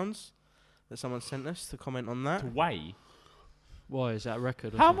 £1,000 that someone sent us to comment on that. To weigh? Why is that a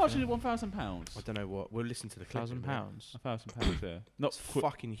record? Or How much something? is £1,000? I don't know what. We'll listen to the clip. in a minute. £1,000. £1,000, yeah. Not It's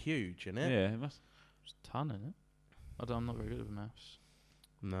fucking huge, isn't it? Yeah, it must. It's a ton, isn't it? I'm not very good with maths.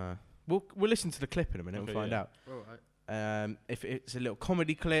 No. We'll listen to the clip in a minute and Okay, find yeah. out. All right. If it's a little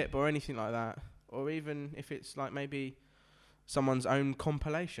comedy clip or anything like that, or even if it's like maybe someone's own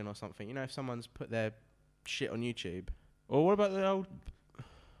compilation or something. You know, if someone's put their shit on YouTube. Or what about the old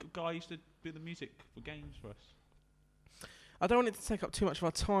guy who used to do the music for games for us? I don't want it to take up too much of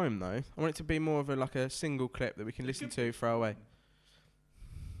our time, though. I want it to be more of a single clip that we can listen to, throw away.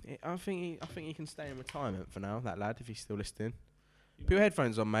 I think he can stay in retirement for now, that lad, if he's still listening. Put your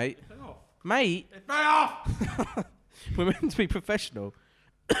headphones on, mate. Mate! Stay off. We're meant to be professional.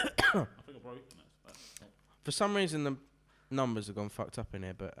 I think I broke it. For some reason, the numbers have gone fucked up in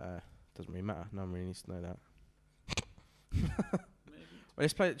here, but doesn't really matter. No one really needs to know that. Well,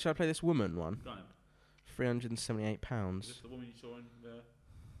 shall I play this woman one? Go on. £378. Is this the woman you saw in the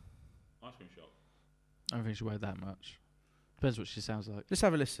ice cream shop? I don't think she weighed that much. Depends what she sounds like. Just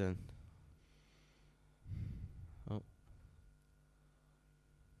have a listen.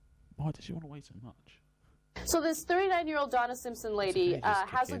 Why does she want to weigh so much? So this 39-year-old Donna Simpson lady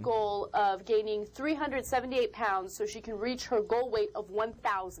has a goal of gaining 378 pounds so she can reach her goal weight of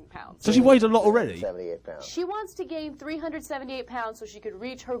 1,000 pounds. So she weighs a lot already? 78 pounds. She wants to gain 378 pounds so she could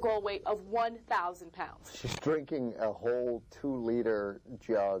reach her goal weight of 1,000 pounds. She's drinking a whole 2-liter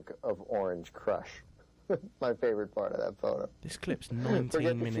jug of Orange Crush. my favorite part of that photo. This clip's 19 Forget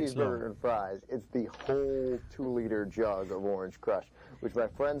the minutes cheeseburger long. and fries. It's the whole 2-liter jug of Orange Crush, which my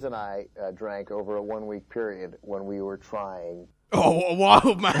friends and I drank over a 1-week period when we were trying. Oh,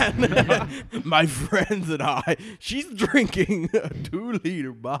 wow, man. My friends and I, she's drinking a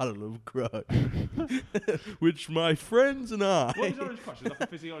 2-liter bottle of Crush. Which my friends and I. What is Orange Crush? Is it like a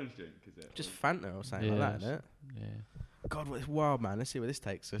fizzy orange drink, is it? Just Fanta or something like that, isn't it? Yeah. God, what is wild, man. Let's see where this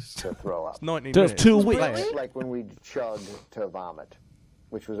takes us. To throw up. It's 19 Just minutes. 2 Let's weeks. play it. Like when we chugged to vomit,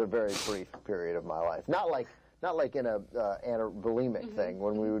 which was a very brief period of my life. Not like in a bulimic thing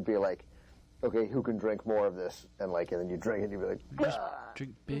when we would be like, okay, who can drink more of this? And then you drink it and you'd be like,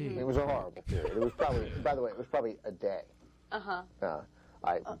 Drink big. It was a horrible period. It was probably, by the way, it was probably a day. I,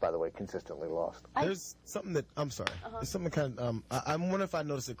 by the way, consistently lost. There's something that I'm sorry. There's something kind of I wonder if I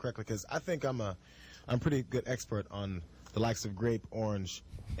noticed it correctly because I think I'm pretty good expert on the likes of grape, orange,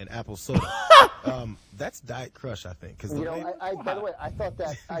 and apple soda. That's Diet Crush, I think. Cause You know, by the way, I thought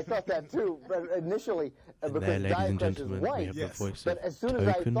that too, but initially because There, ladies Diet and Crush is gentlemen, we white. have the voice But of as soon as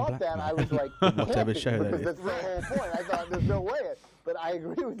I token thought black that, I man. was like, Whatever show that because is. that's the whole point. I thought there's no way. But I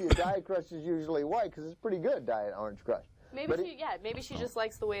agree with you. Diet Crush is usually white because it's pretty good. Diet Orange Crush. Maybe she just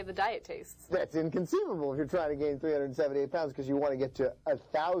likes the way the diet tastes. That's inconceivable if you're trying to gain 378 pounds because you want to get to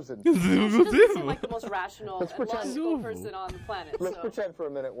 1,000. She doesn't seem like the most rational Let's and pretend- logical person on the planet. Let's so. pretend for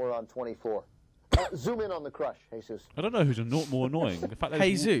a minute we're on 24. Zoom in on the crush, Jesus. I don't know who's more annoying. The fact that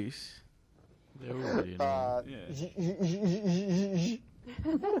Jesus. They're already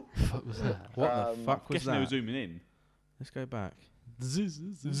fuck was that? What the fuck was guessing they were that? zooming in. Let's go back.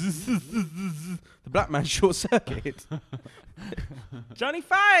 The black man short circuit. Johnny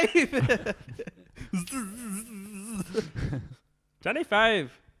 5! Johnny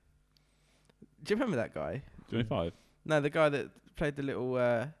 5! Do you remember that guy? 25. No, the guy that played the little,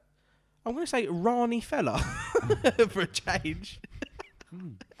 I'm going to say Rani fella for a change.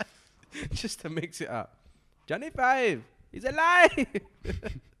 Just to mix it up. Johnny 5! He's alive!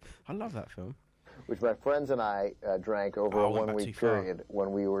 I love that film. Which my friends and I drank over Oh, a I went back 1-week too far. period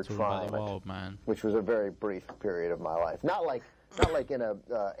when we were Talking trying about the it, wild man. which was a very brief period of my life. Not like in a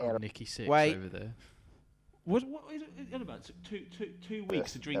Nicky Six Wait. over there. What is it about? Two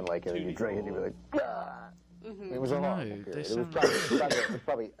weeks to drink. and and then you drink it and you'd be like, It was a No, horrible they period. It was sound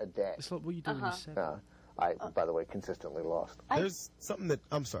probably a day. It's like what you do when you're 7. I, by the way, consistently lost. There's something that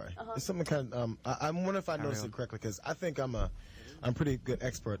I'm sorry. There's something kind of I wonder if I noticed it correctly because I think I'm pretty good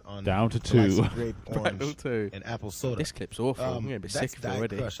expert on Down to the likes 2. of grape, Bracknell orange, 2. and apple soda. This clip's awful. I'm going to be That's sick of it Diet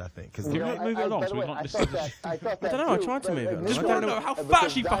already. Crush, I think. Because Can we move it along so we can't listen to this? I thought I don't know, I tried to move it. I don't know how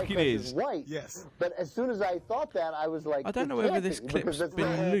fast she fucking is. White. Yes. But as soon as I thought that, I was like, I don't know it whether can't this be, clip's because that's been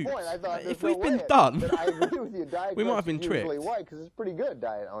the whole looped. point. I thought, If there's we've no been way. done, But I agree with you. Diet we might Crush have been is usually tricked. white because it's pretty good.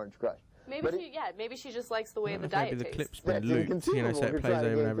 Diet Orange Crush. Maybe she just likes the way the Maybe diet the tastes. clip's been That's looped, inconceivable so if it you're plays trying to over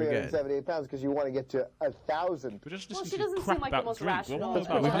and gain over again. 378 pounds because you want to get to 1,000. We're just Well, listening she to doesn't crap seem like the about most drink. rational. What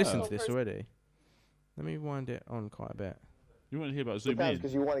about We've that? listened to this already. Let me wind it on quite a bit. You want to hear about zooming in?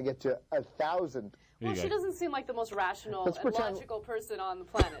 Because you want to get to 1,000. Well, she doesn't seem like the most rational Let's and pretend- logical person on the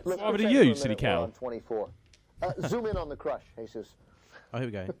planet. Let's so. Over to pretend you, for a silly minute we're cow. on 24. Zoom in on the crush, Jesus. Oh, here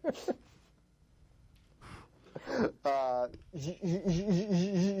we go.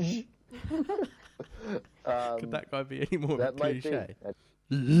 Could that guy be any more of a That might be. cliche?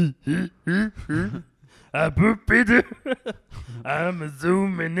 I'm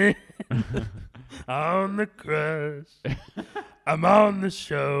zooming in on the crush. I'm on the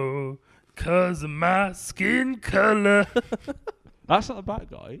show 'cause of my skin color. That's not a bad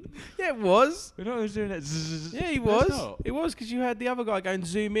guy. Yeah, it was. We know who's doing that. Zzz. Yeah, he No, it's was. not. It was because you had the other guy going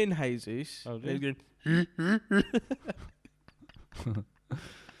zoom in, Jesus. Oh, And he did was going,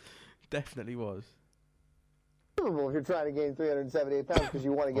 definitely was. Unbelievable if you're trying to gain 378 pounds because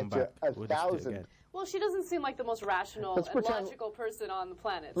you want to On get to back. We'll just do it 1,000. again. Well, she doesn't seem like the most rational Let's and pretend- logical person on the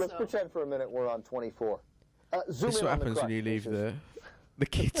planet. Let's so. pretend for a minute we're on 24. Zoom This is in what on the happens when crush, you leave Jesus. the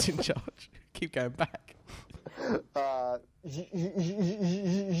kids in charge. Keep going back.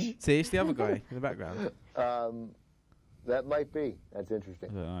 See, it's the other guy in the background. That might be. That's interesting.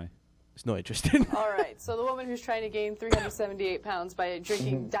 I don't know. It's not interesting. All right, so the woman who's trying to gain 378 pounds by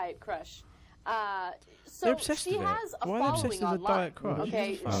drinking Diet Crush. So They're obsessed she with it. has a Why are they following obsessed with the online. Diet Crush?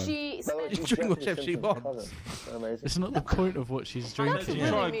 Okay, she By the way, spent. she's Drink Jessica whatever she Simpson's wants. cousin. Isn't that amazing? It's not the point of what she's That's drinking. really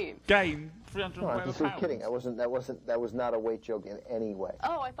Trying mean. to gain 300 No, I'm pounds. just kidding. That was not a weight joke in any way.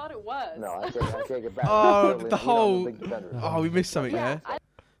 Oh, I thought it was. No, I take it back. Oh, Totally, the I'm a whole. big defender. Oh, we missed something Yeah, there.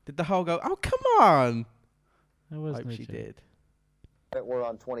 Did the whole go? Oh, come on! There was Hope no she joke. did. We're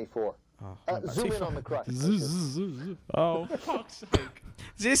on 24. Oh, went back zoom too in far. on the crush. Oh, for fuck's sake.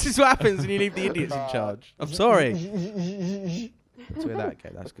 This is what happens when you leave the idiots in charge. I'm sorry. That's where that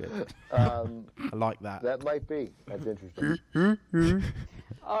came. That's good. I like that. That might be. That's interesting.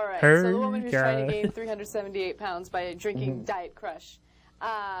 All right. So the woman who's trying to gain 378 pounds by drinking Diet Crush.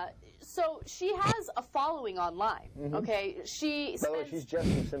 So she has a following online. Okay. By the way, she's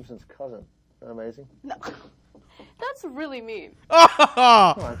Jessica Simpson's cousin. Isn't that amazing? No. That's really mean.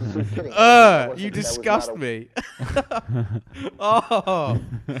 I'm just kidding. You disgust me. Oh,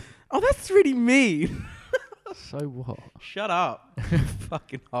 that's really mean. So what? Shut up.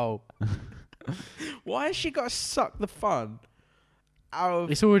 Fucking hole. Why has she got to suck the fun out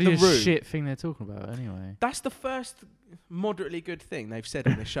of It's already the a room? shit thing they're talking about anyway. That's the first moderately good thing they've said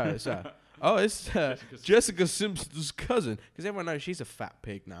on the show. So, oh, it's Jessica Simpson's cousin. Because everyone knows she's a fat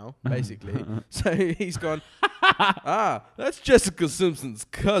pig now, basically. So he's gone, that's Jessica Simpson's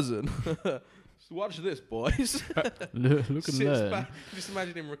cousin. So watch this, boys. Look and Sits learn. back. Just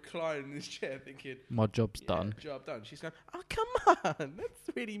imagine him reclining in his chair thinking, My job's done. job done. She's going, oh, come on.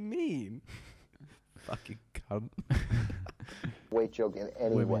 That's really mean. Fucking cunt. Weight joke in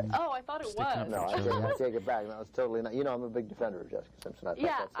any way. Oh, I thought it was. No, I take it back. No, it's totally not. You know, I'm a big defender of Jessica Simpson. I think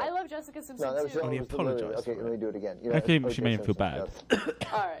Yeah, that's I love Jessica Simpson No, that was too. Only was apologise Okay, for let me do it again. You I know, think it's she O.J. made him feel Simpson, bad.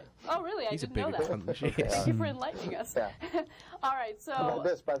 All right. Oh, really? He's a I didn't know bigger that. cunt than she is. Thank you for enlightening us. Yeah. All right, so...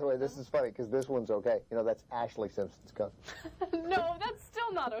 This, by the way, this is funny because this one's okay. You know, that's Ashley Simpson's cousin. No, that's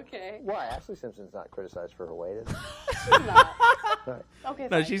still not okay. Why? Ashley Simpson's not criticized for her weight, is she? She's not. Right. Okay, No,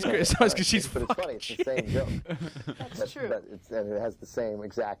 fine. she's criticised because she's But it's funny. It's the same joke. That's true. And it has the same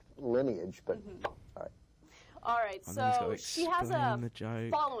exact lineage. But all right. All right, And then he's so gotta she has a explain the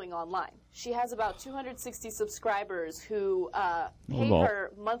joke. following online. She has about 260 subscribers who pay lot.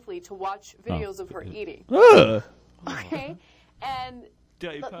 her monthly to watch videos of her eating. Okay? And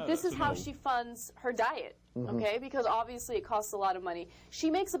Dirty this is perverts, how and all. she funds her diet, okay? Because obviously it costs a lot of money. She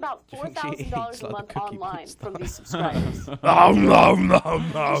makes about Do you think she $4,000 eats a like month the Cookie online Monster? from these subscribers. Nom nom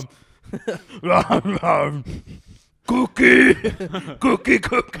nom nom. Nom nom. Cookie. Cookie.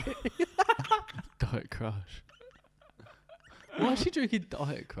 Diet Crush. Why is she drinking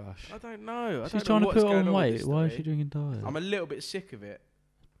Diet Crush? I don't know. She's trying to put on weight. Why is she doing? drinking diet? I'm a little bit sick of it.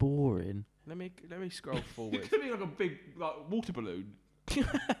 Boring. Let me scroll forward. It could be like a big water balloon.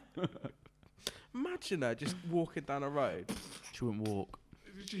 Imagine her just walking down a road. She wouldn't walk.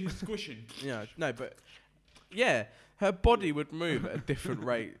 She's squishing. Yeah, no, but yeah, her body would move at a different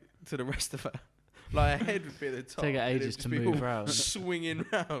rate to the rest of her. Like her head would be at the top. Take her and it'd ages just to be move all round. swinging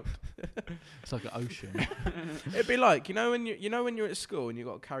round. It's like an ocean. It'd be like when you're at school and you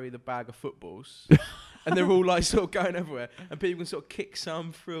got to carry the bag of footballs. And they're all like sort of going everywhere, and people can sort of kick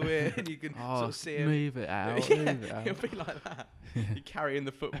some through it, and you can sort of see them. Move it out. Yeah, Move it out. it'll be like that. You're carrying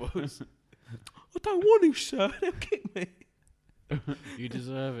the footballs. I don't want to, sir. They'll kick me. You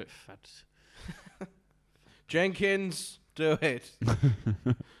deserve it, fat. Jenkins, do it.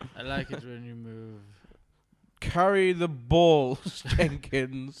 I like it when you move. Carry the balls,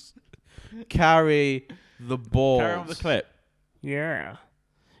 Jenkins. Carry the balls. Carry on the clip. Yeah.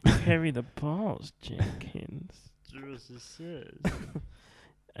 Carry the balls, Jenkins.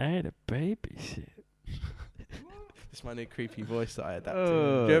 I had a babysit. This is my new creepy voice that I adapted. Do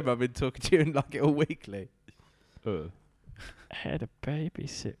you remember I've been talking to you in like it all weekly? I had a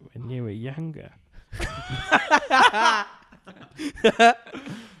babysit when you were younger. How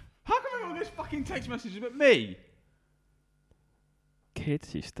come everyone gets fucking text messages but me?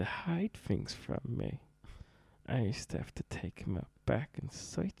 Kids used to hide things from me. I used to have to take them out back and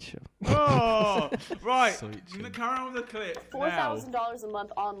search them. Oh, right. Searching. Carry on with the clip. $4,000 a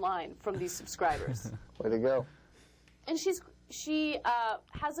month online from these subscribers. Way to go. And she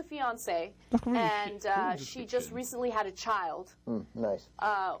has a fiance, and she just recently had a child. Nice.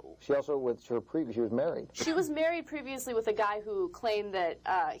 She also she was married. She was married previously with a guy who claimed that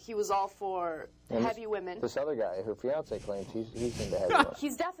he was all for And heavy women. This other guy, her fiance claims he's into heavy women.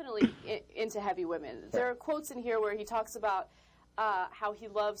 He's definitely into heavy women. There are quotes in here where he talks about how he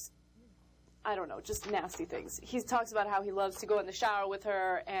loves, I don't know, just nasty things. He talks about how he loves to go in the shower with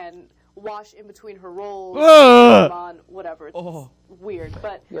her and wash in between her rolls, on whatever. It's weird,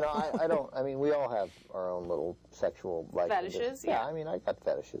 but You know, I don't. I mean, we all have our own little sexual Fetishes, Yeah, yeah. I mean, I got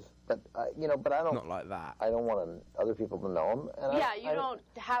fetishes, but but I don't. Not like that. I don't want other people to know them. And yeah, you don't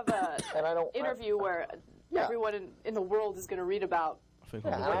have a And I don't interview where Yeah. everyone in the world is going to read about. I think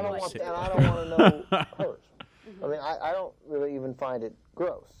Yeah, I'm and I don't really want. sick. And I don't want to know hers. I mean, I don't really even find it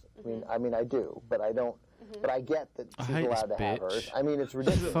gross. I mean, I do, but I don't. But I get that I she's hate allowed this to have bitch. hers. I mean, it's She's a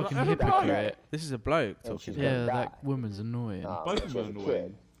ridiculous. fucking That hypocrite. guy, This is a bloke and talking. she's Yeah, gonna die. that woman's annoying. But Both of she them has are a annoying.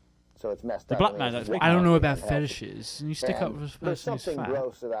 kid. so it's messed The up. black I mean, man, it's that's really I don't know unhealthy. about fetishes. And you stick up And with a there's person who's something fat.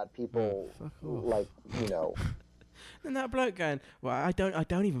 gross about people, like, you know. And that bloke going, well, I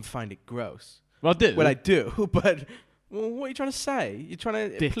don't even find it gross. Well, I do. Well, I do, but well, what are you trying to say? You're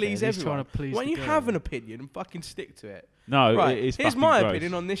trying to Dickhead, please he's everyone. trying to please Why don't the you have girl. an opinion and fucking stick to it? No, Right. it is Here's fucking my gross.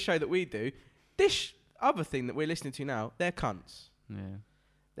 opinion on this show that we do. This other thing that we're listening to now, they're cunts. Yeah.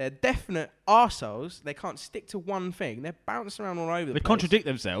 They're definite arseholes. They can't stick to one thing. They're bouncing around all over the They place. contradict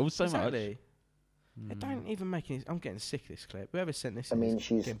themselves so Exactly. Hmm. They don't even make any... I'm getting sick of this clip. Whoever sent this I in mean, is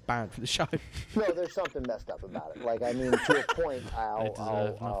she's- getting banned from the show. No, there's something messed up about it. Like, I mean, to a point,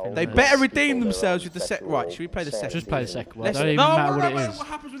 I'll They less. better let redeem people themselves their with the own Right, should we play the sexual second? Just play the sanity second one. and- Don't even No, matter no, what no, it no, is. what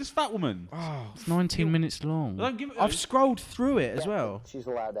happens with this fat woman? Oh, It's 19 minutes long. Don't give it. I've scrolled through it as well. She's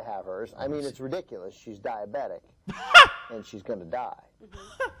allowed to have hers. I mean, it's ridiculous. She's diabetic, and she's going to die.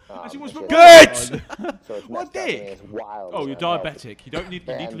 And she wants and good. So it's What messed up. I mean, dick? it's wild. Oh, and you're unhealthy. diabetic. You don't need.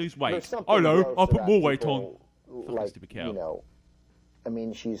 You need to And lose there's weight. something Oh no, gross I'll put about more weight on. people, Fucking like, stupid cow. you know, I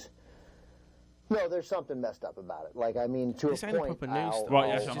mean, she's. No, there's something messed up about it. Like, I mean, to This a ain't a point, proper news I'll, story. Right,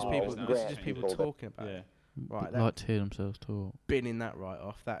 yeah, I'll, it's just I'll people- This is grant just people that- talking about Yeah. it. Right, Like to hear themselves talk. binning that right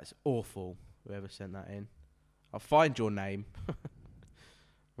off. That's awful. Whoever sent that in. I'll find your name.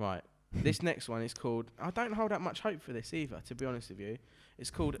 Right. This next one is called... I don't hold out much hope for this either, to be honest with you. It's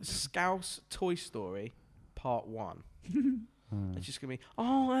called Scouse Toy Story Part 1. It's just going to be,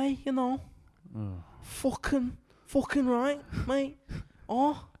 oh, hey, you know, fucking right, mate.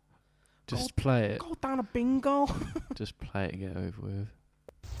 Oh, Just play it. go down a bingo. Just play it and get it over with.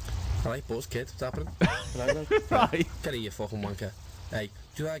 Alright, boss kid, what's happening? Right. Get here, you fucking wanker. Hey,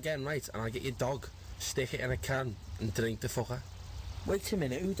 do that again, right? And I get your dog, stick it in a can, and drink the fucker. Wait a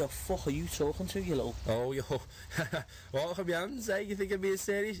minute, who the fuck are you talking to, you little... Oh, yo. Walk on your hands, eh? You think I'm being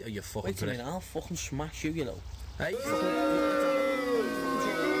serious? Oh, you fucking Wait a prick. minute, I'll fucking smash you, you little... Hey,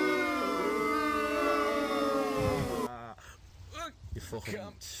 you fucking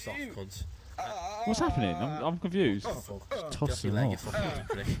soft cunt. What's happening? I'm confused. Oh, fuck. Toss Get him off your leg, you off. fucking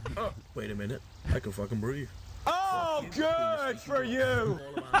prick. Wait a minute. I can fucking breathe. Oh, good for you.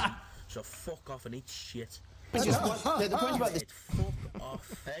 So fuck off and eat shit. The point about this... Fuck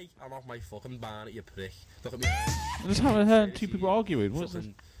off. Hey, I'm off my fucking barn at you prick. Look at me. I just haven't heard two people arguing. What's this?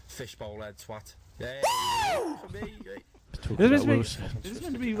 Fucking fishbowl head twat. Hey, for me. Hey. Talk Is about this, meant, Wilson. is this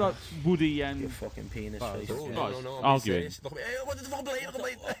meant to be like Woody You and fucking penis Oh, face. no, Guys, no, I'm being arguing. serious. Look at me. Hey, what did the fucking blade? Look at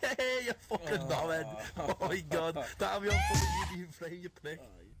me. Hey, you fucking knobhead. Oh my god. That'll be on fucking YouTube frame, you prick.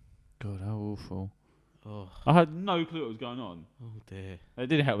 God, how awful. I had no clue what was going on. Oh, dear. It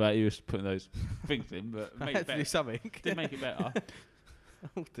didn't help that he was putting those things in, but I made had it to do better. something. Did make it better.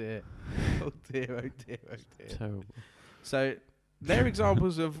 Oh, dear. Oh, dear, oh, dear, oh, dear. Terrible. So, they're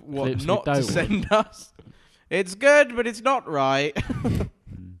examples of what Clips we not to don't send us. It's good, but it's not right.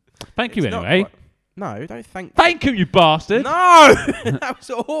 Thank you It's not anyway. right. No, don't thank... Thank you, you bastard. No! That was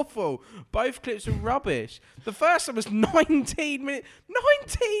awful. Both clips were rubbish. The first one was 19 minutes.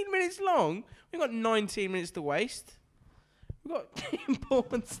 19 minutes long? We've got 19 minutes to waste. We've got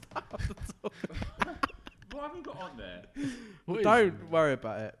important stuff to talk about. What have you got on there? Don't worry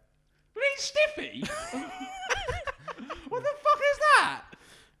about it. Lee Stiffy? What the fuck is that?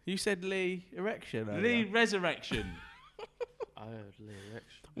 You said Lee Erection earlier. Lee Resurrection. I heard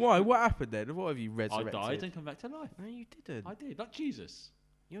lyrics. Why? What happened then? What have you I resurrected? died and come back to life. No, you didn't. I did, like Jesus.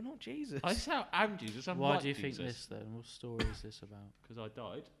 You're not Jesus. I say I'm Jesus. I'm Why like do you Jesus. think this then? What story is this about? Because I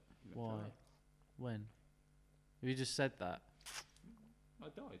died. Why? When? You just said that. I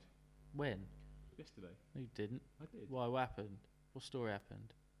died When? yesterday. No, you didn't. I did. Why? What happened? What story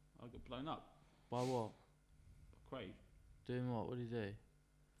happened? I got blown up. By what? Crave. Doing what? What did you do?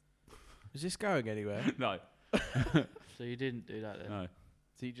 Is this going anywhere? No. So you didn't do that then? No.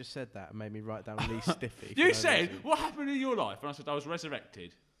 So you just said that and made me write down Lee Stiffy. You for no said, reason. what happened in your life? And I said, I was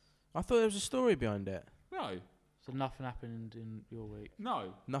resurrected. I thought there was a story behind it. No. So nothing happened in your week?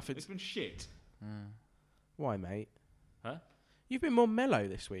 No. Nothing. It's been shit. Why, mate? Huh? You've been more mellow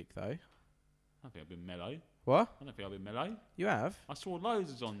this week, though. I don't think I've been mellow. What? I don't think I've been mellow. You have? I saw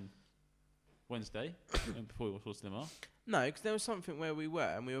loads on Wednesday and before we saw cinema. No, because there was something where we were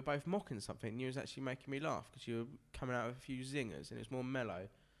and we were both mocking something and you was actually making me laugh because you were coming out with a few zingers and it was more mellow.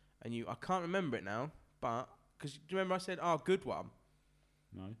 And I can't remember it now, but, because do you remember I said, oh, good one?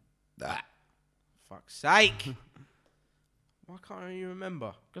 No. Fuck's sake! Why can't you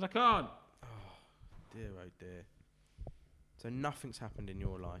remember? Because I can't. Dear, oh dear. So nothing's happened in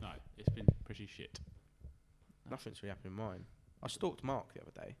your life? No, it's been pretty shit. Nothing's really happened in mine. I stalked Mark the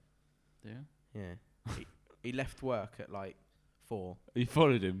other day. Yeah. Yeah. he left work at like 4. You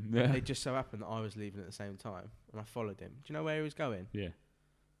followed him. Yeah. It just so happened that I was leaving at the same time, and I followed him. Do you know where he was going? Yeah.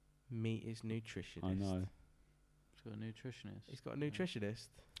 Meet his nutritionist. I know. He's got a nutritionist. He's got a nutritionist.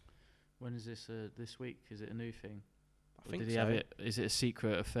 When is this? This week? Is it a new thing? I Or think did he so. have it? Is it a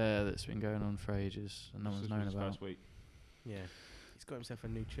secret affair that's been going on for ages and no one's known about? First week. Yeah. He's got himself a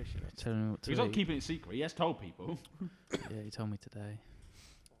nutritionist. Telling him what to He's not eat. keeping it secret. He has told people. Yeah, he told me today.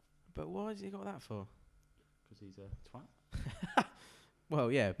 But why has he got that for? Because he's a twat.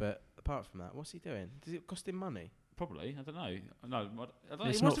 Well, yeah, but apart from that, what's he doing? Does it cost him money? Probably. I don't know. No, I don't know.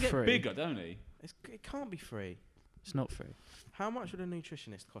 It's He wants not to get free. bigger, don't he? It can't be free. It's not free. How much would a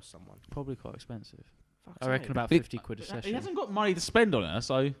nutritionist cost someone? Probably quite expensive. Fuck's I reckon sake. about 50 quid a He session. hasn't got money to spend on her,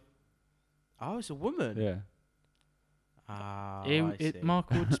 so. Oh, it's a woman. Yeah. Ah, He- I see. Mark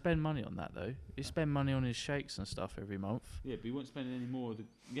would spend money on that though. He'd spend money on his shakes and stuff every month. Yeah, but he won't spend any more.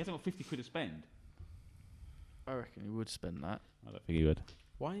 He hasn't got 50 quid to spend. I reckon he would spend that. I don't think he would.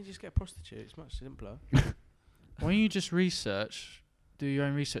 Why don't you just get a prostitute? It's much simpler. Why don't you just do your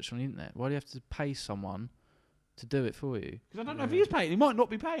own research on the internet? Why do you have to pay someone to do it for you? Because I don't know if he is paying. He might not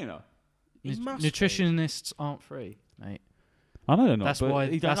be paying her. He must be. Nutritionists aren't free, mate. I know they're not. That's but why-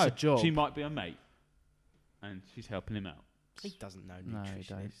 he don't that's know. a job. She might be a mate, and she's helping him out. He doesn't know No, nutritionist. he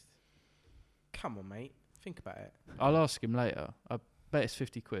don't. Come on, mate. Think about it. I'll ask him later. I bet it's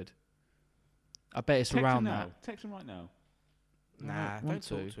 50 quid. I bet it's Text around him now. that. Text him right now. Nah, I don't want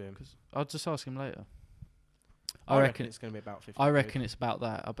talk to him. 'cause I'll just ask him later. I reckon it's going to be about 50 I quid. reckon it's about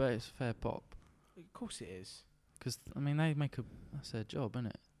that. I bet it's a fair pop. Of course it is. Because, I mean, that's their job, isn't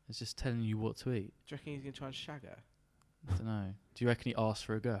it? It's just telling you what to eat. Do you reckon he's going to try and shag her? I don't know. Do you reckon he asked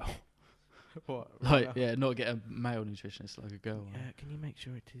for a girl? What? Like, yeah, not get a male nutritionist, like a girl. one. Can you make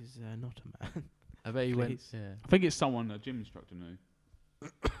sure it is not a man? I bet he went, Please. yeah. I think it's someone, a gym instructor knew.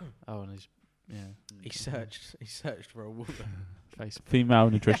 Oh, and he's, yeah. He searched for a woman. Facebook. Female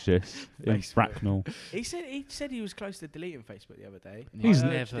nutritionist in Facebook. Bracknell. He said he was close to deleting Facebook the other day. He's I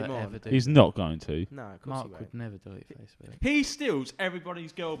urged never, him on. ever do He's that. not going to. No, of course Mark he would won't. never delete Facebook. He steals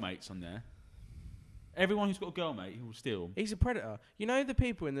everybody's girl mates on there. Everyone who's got a girl mate, he will steal. He's a predator. You know the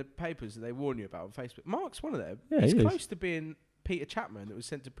people in the papers that they warn you about on Facebook? Mark's one of them. Yeah, He's he is. close to being Peter Chapman that was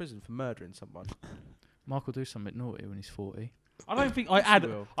sent to prison for murdering someone. Mark will do something naughty when he's 40. I don't think Of I course he add.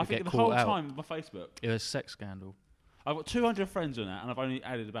 will. I To think get the whole caught out. time on my Facebook, It was a sex scandal. I've got 200 friends on that, and I've only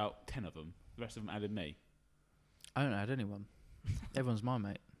added about 10 of them. The rest of them added me. I don't add anyone. Everyone's my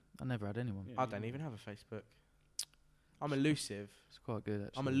mate. I never had anyone. Yeah. I don't even have a Facebook. I'm elusive. It's quite good,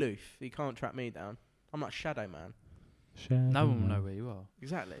 actually. I'm aloof. You can't track me down. I'm like Shadow Man. No one will know where you are.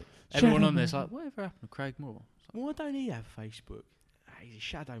 Exactly. Everyone on there's like, whatever happened to Craig Moore? It's like, Why don't he have Facebook? He's a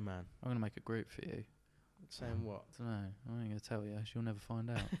Shadow Man. I'm going to make a group for you. Saying what? I don't know. I ain't going to tell you. You'll never find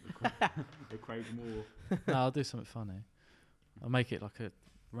out. The Craig Moore. No, I'll do something funny. I'll make it like a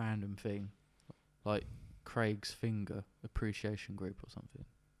random thing. Like Craig's Finger Appreciation Group or something.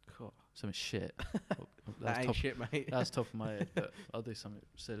 Cool. Something shit. That ain't shit, mate. That's top of my head, but I'll do something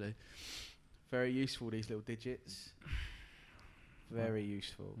silly. Very useful, these little digits. Very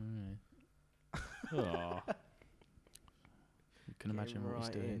useful. Mm. Oh. You can imagine what he's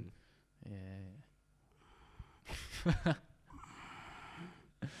right doing. in. Yeah.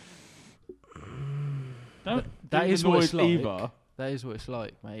 Don't That do is the what it's noise like. either. That is what it's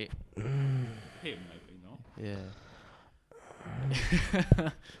like, mate. Him, maybe not. Yeah.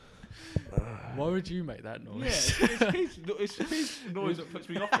 Why would you make that Yeah, noise? it's his noise that puts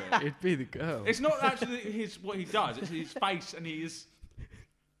me off it. It'd be the girl. It's not actually what he does. It's his face and his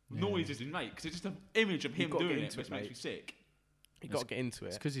noises he makes. It's just an image of You've him got to doing get it, into which it, makes mate. me sick. You got to get into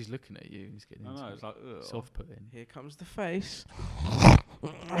It's it. because he's looking at you. He's getting I into know. it. It's like, ugh. It's off-putting. Here comes the face.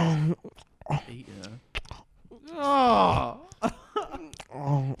 Eating her. Oh.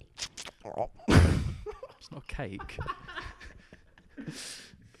 It's not cake. It's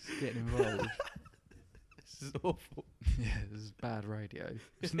getting involved. This is awful. Yeah, this is bad radio.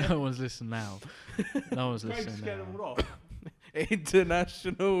 'Cause no one's listening now. No one's Craig's listening scared now. them all off.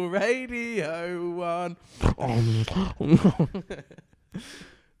 International Radio 1.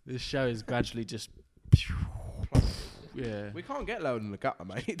 This show is gradually just. Yeah. We can't get lower than the gutter,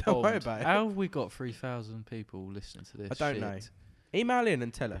 mate. Don't worry bombed. about it. How have we got 3,000 people listening to this? I don't know. Email in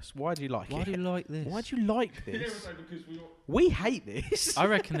and tell us, why do you like Why it? do you like this? Why do you like Yeah, this? because we all We hate this. I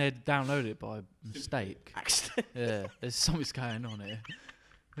reckon they'd download it by mistake. Yeah, there's something's going on here.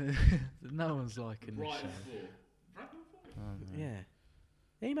 No one's liking this right show. before. Oh, no.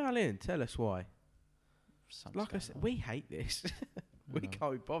 Yeah. Email in, tell us why. Something's Like I going said, on. we hate this. We No.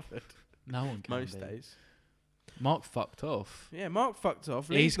 can't be bothered No one can most be. days. Mark fucked off. Yeah, Mark fucked off.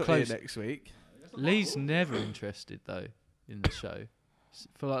 He's Lee's not here close. next week. Lee's never interested though in the show.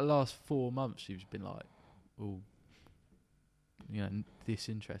 For like the last 4 months, she's been like, "Oh,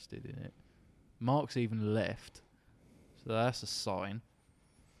 disinterested in it. Mark's even left, so that's a sign.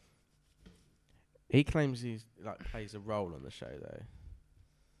 He claims he's plays a role on the show though.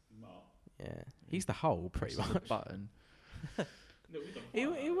 Mark. Yeah, he's the whole pretty Presses much. the button. He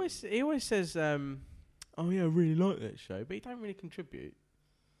always says, "Oh yeah, I really like that show," but he don't really contribute.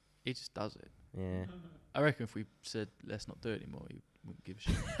 He just does it. Yeah. I reckon if we said let's not do it anymore, he wouldn't give a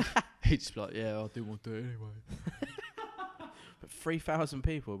shit. He'd just be like, yeah, I do want to do it anyway. But 3,000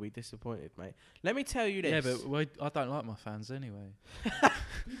 people will be disappointed, mate. Let me tell you this. Yeah, but I don't like my fans anyway. You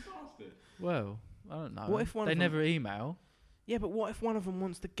bastard. Well, I don't know. What if one they of never email? Yeah, but what if one of them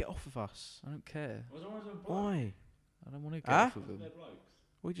wants to get off of us? I don't care. Why? I don't want to get Huh? off of them.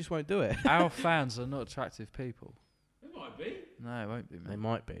 We just won't do it. Our fans are not attractive people. It might be. No, it won't be, They man.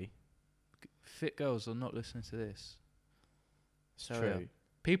 might be. Fit girls are not listening to this. It's So, true. yeah.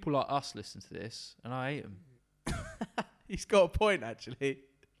 People like us listen to this, and I hate them. He's got a point, actually.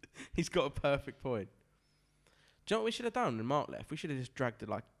 He's got a perfect point. Do you know what we should have done when Mark left? We should have just dragged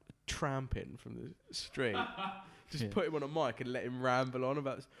a tramp in from the street. Just put him on a mic and let him ramble on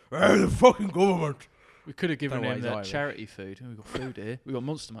about the fucking government. We could have given Don't know why him he's that Irish. charity food. We've got food here. We've got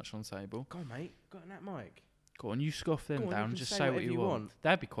Monster Much on the table. Go on, mate. Got on that mic. Go on, you scoff them Go on, you down can and just say say what whatever you you want. want.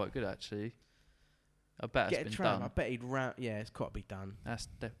 That'd be quite good, actually. I bet Get it's a been tramp. done. I bet he'd Yeah, it's got to be done. That's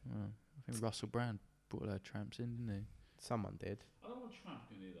I think Russell Brand brought a load of tramps in, didn't he? Someone did. I don't want tramp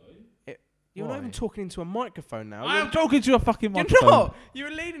in here though. You're not even Why? talking into a microphone now. I You're- am talking to a fucking You're microphone. not. You were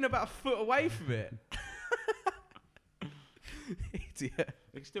leaning about a foot away from it. Idiot.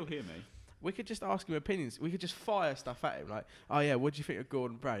 They can still hear me. We could just ask him opinions. We could just fire stuff at him like, "Oh yeah, what do you think of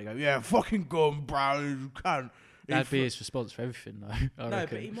Gordon Brown?" You go, "Yeah, fucking Gordon Brown, you can't." That'd be his response for everything, though. I No,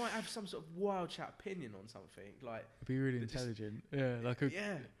 reckon. but he might have some sort of wild chat opinion on something, like. It'd be really Just- intelligent. Yeah, like a.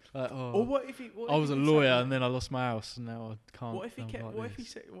 Yeah. Like, oh, Or what if he? What I if was he a did lawyer something- and then I lost my house and now I can't. What if he I'm kept? like What if he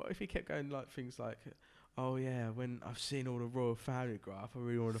this. said? What if he kept going like things like, "Oh yeah, when I've seen all the royal family graph, I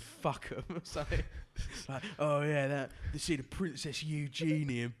really want to fuck them." So, like, "Oh yeah, you see the Princess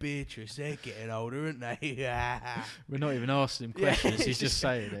Eugenie and Beatrice, they're getting older, aren't they?" We're not even asking him questions. Yeah, He's just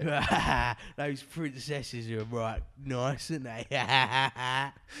saying it. Those princesses are right nice, aren't they?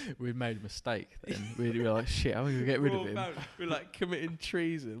 We made a mistake then. We were like, shit, how are we going to get rid of him? We're like committing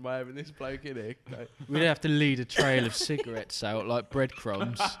treason by having this bloke in here. Like, We'd have to lead a trail of cigarettes out, like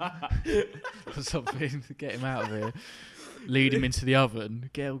breadcrumbs or something, to get him out of here. Lead him into the oven.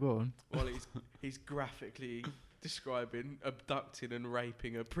 Go on. while he's graphically describing abducting and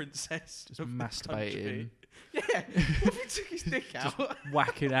raping a princess. Just of the masturbating. country. Yeah. What if he took his dick Just out?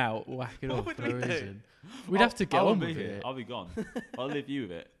 whacking out, whacking What off would for no we do? reason. We'd have to get I on won't with be here. it. I'll be gone. I'll leave you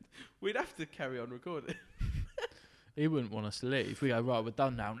with it. We'd have to carry on recording. He wouldn't want us to leave. We go, right, we're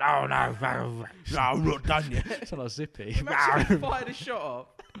done now. No, No, I'm not done yet. It's not zippy. Imagine if he fired a shot off.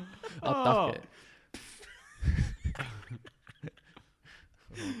 I'd duck it.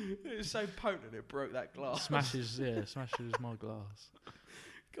 It was so potent it broke that glass. Smashes my glass.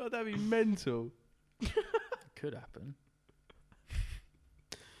 God, that'd be mental. Could happen.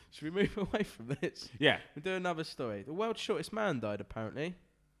 Should we move away from this? Yeah. We'll do another story. The world's shortest man died, apparently.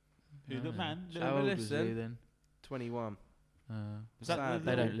 Who's the man? Shall How we old was he listen? then? 21. Is that Sad.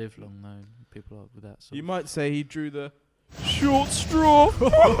 They don't live long, though. People like with that sort You of might say he drew the short straw.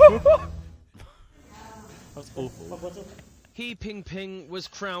 That's awful. He Ping Ping was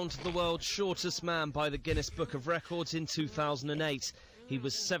crowned the world's shortest man by the Guinness Book of Records in 2008. He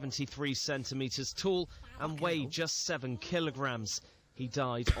was 73 centimetres tall and weighed just 7 kilograms. He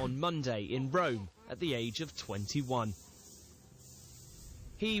died on Monday in Rome at the age of 21.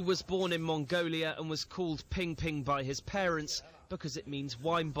 He was born in Mongolia and was called Ping Ping by his parents because it means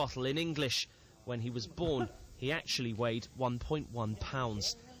wine bottle in English. When he was born, he actually weighed 1.1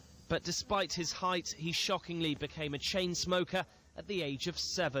 pounds. But despite his height, he shockingly became a chain smoker at the age of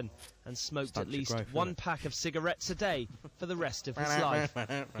 7 and smoked at least one pack of cigarettes a day for the rest of his life.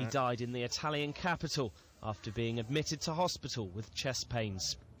 He died in the Italian capital after being admitted to hospital with chest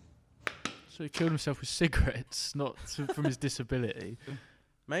pains. So he killed himself with cigarettes, not from his disability.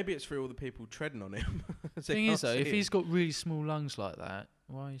 Maybe it's for all the people treading on him. Thing is, though, if he's got really small lungs like that,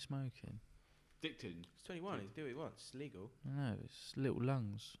 why are you smoking? Addicted. He's 21, he's doing what he wants. It's legal. No, it's little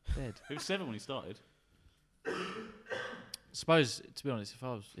lungs, dead. He was 7 when he started. Suppose, to be honest,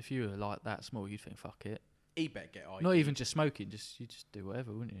 if you were like that small, you'd think, fuck it. He better get ID. Not even just smoking, you just do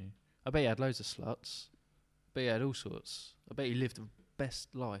whatever, wouldn't you? I bet he had loads of sluts. I bet he had all sorts. I bet he lived the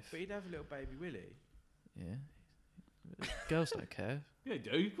best life. But he'd have a little baby Willie. Yeah. Girls don't care. Yeah, they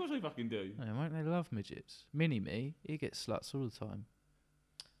do. Of course they fucking do. Yeah, won't they love midgets? Mini-me, he gets sluts all the time.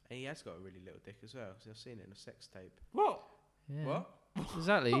 And he has got a really little dick as well, because I've seen it in a sex tape. What? Yeah. What?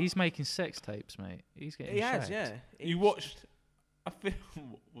 Exactly. He's making sex tapes, mate. He's getting. He has, shagged. yeah. You watched a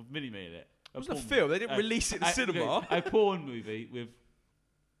film with Mini-Me in it. It was a film. They didn't release it in the cinema. A porn movie with.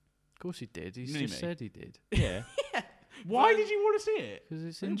 Of course he did. He's Mini-Me. just said he did. Yeah. Why did you want to see it? Because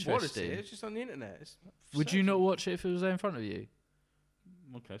it's I didn't want to see interesting. it. It's just on the internet. Would you not watch it if it was there in front of you?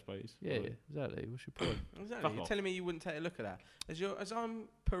 Okay, I suppose. Yeah, exactly. What's your point? Exactly. Fuck You're off. telling me you wouldn't take a look at that? As I'm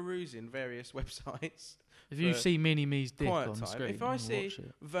perusing various websites. If you for see Mini-Me's dick quiet on the time, screen, if I you see watch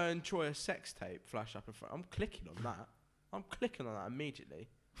it. Vern Troyer sex tape flash up in front, I'm clicking on that. I'm clicking on that immediately,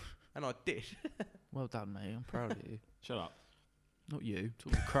 and I did. Well done, mate. I'm proud of you. Shut up. Not you.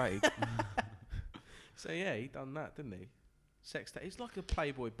 Talking to Craig. So yeah, he done that, didn't he? Sex tape. He's like a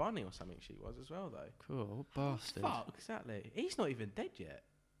Playboy bunny or something. She was as well, though. Cool. What bastard. Fuck. Exactly. He's not even dead yet.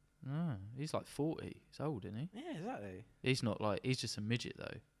 No, he's like 40. He's old, isn't he? Yeah, exactly. He's not like. He's just a midget,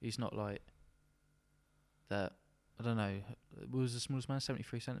 though. He's not like that. I don't know. What was the smallest man?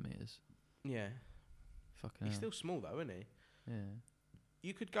 73 centimeters. Yeah. Fucking. He's hell. still small though, isn't he? Yeah.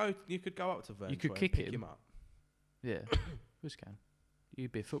 You could go up to Vern. You could Troyer and kick pick him. him up. Yeah. Who's can?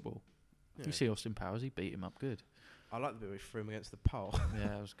 You'd be a football. Yeah. You see Austin Powers, he beat him up good. I like the bit where he threw him against the pole. Yeah,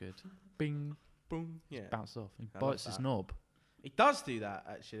 that was good. Bing. Boom. Yeah. Bounced off. He I love bites his that. knob. He does do that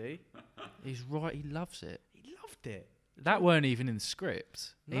actually. He's right, he loves it. He loved it. That weren't even in the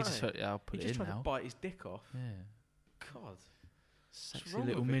script. He No. just thought, yeah, I'll put He it just in tried now. to bite his dick off. Yeah. God. Sexy wrong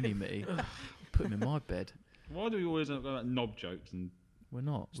little with him? mini-me. Put him in my bed. Why do we always end up going about knob jokes and? We're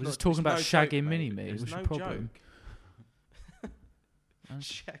not. It's We're not- just talking it's about no shagging joke, mate. mini-me. It's What's no your problem?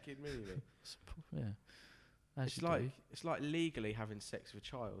 Shagging mini-me. Yeah. As It's you like do. it's like legally having sex with a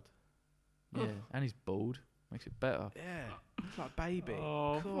child. Yeah, and he's bald. Makes it better. Yeah. It's like baby.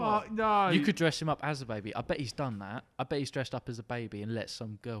 Oh God. fuck no! You could dress him up as a baby. I bet he's done that. I bet he's dressed up as a baby and let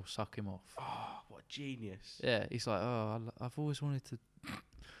some girl suck him off. Oh, what a genius. Yeah, he's like, oh, I've always wanted to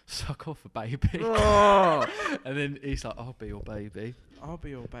suck off a baby. Oh. And then he's like, I'll be your baby. I'll be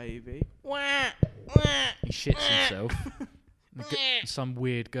your baby. He shits himself. Some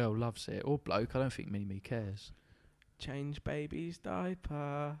weird girl loves it. Or bloke. I don't think Mini-Me cares. Change baby's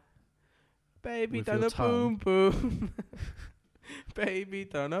diaper. Baby With done your a boom tongue. boom. Baby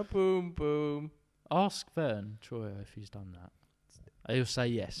done a boom boom. Ask Vern Troyer if he's done that. He'll say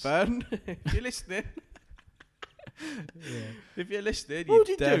yes. Vern, if you're listening. Yeah. If you're listening, What would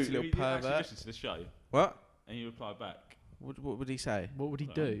you you do? dirty if little you actually pervert. listen to the show What? and you reply back. What would he say? What would he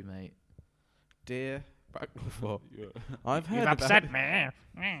do, mate? Dear Bracknell4, You're- I've heard You've about upset me.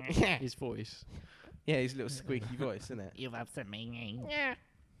 His voice. Yeah, his little squeaky voice, isn't it? You've upset me. Yeah.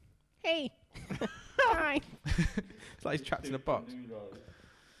 Hey. Hi. It's like he's trapped in a box.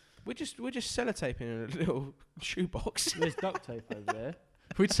 We're just sellotaping in a little shoebox. There's duct tape over there.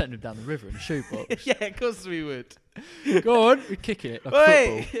 We'd send him down the river in a shoebox. Yeah, of course we would. Go on. We'd kick it like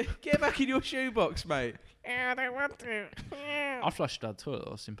Wait, football. get back in your shoebox, mate. I don't want to. I flushed down the toilet at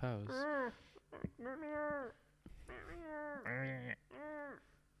Austin Powers.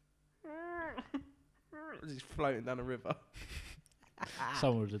 He's floating down a river.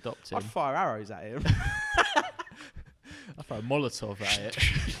 Someone would adopt him. I'd fire arrows at him. I'd throw a Molotov at it.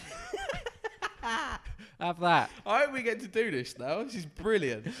 Have that. I hope we get to do this now. This is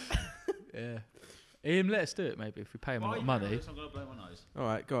brilliant. Yeah. Ian, let us do it maybe if we pay him a lot of money. I'm gonna blow my nose. All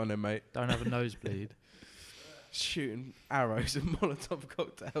right, go on then, mate. Don't have a nosebleed. Shooting arrows and Molotov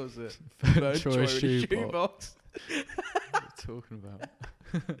cocktails at Vern Vern Troyer Troyer in a shoebox. shoebox. What are you talking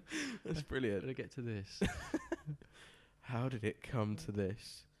about? That's brilliant. Better get to this. How did it come to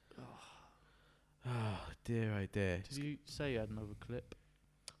this? Oh, dear, oh dear. Did you say you had another clip?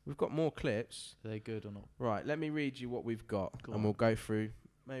 We've got more clips. Are they good or not? Right, let me read you what we've got. Go and on. we'll go through.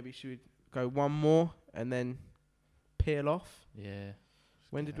 Maybe should we go one more and then peel off? Yeah.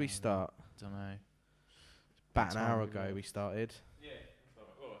 When did we start? Don't know. About an Time hour we ago were- we started. Yeah. Oh,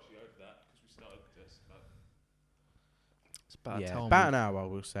 actually, over that because we started just about. It's about Yeah, time. about an hour,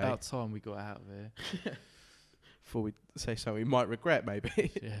 we'll say. About time we got out of here. Before we say something we might regret,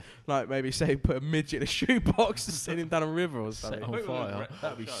 maybe. Yeah. Like maybe say put a midget in a shoebox and send him down a river or Set something. on fire.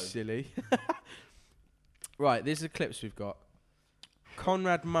 That'd be Show. silly. Right, these are the clips we've got.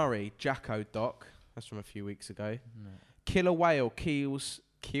 Conrad Murray, Jacko Doc. That's from a few weeks ago. No. Killer whale kills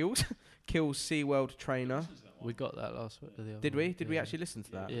SeaWorld trainer. We got that last week. Did we? Did we actually listen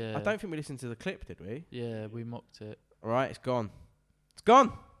to that? Yeah. I don't think we listened to the clip, did we? Yeah, we mocked it. All right, it's gone. It's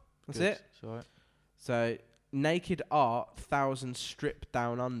gone. That's Good. it. It's alright. So, naked art, thousands stripped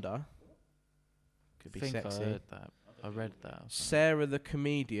down under. Could be I think sexy. I heard that. I read that. or something. Sarah the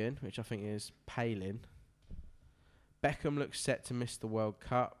comedian, which I think is Palin. Beckham looks set to miss the World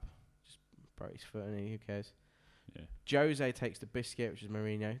Cup. Just broke his foot, and who cares? Jose takes the biscuit, which is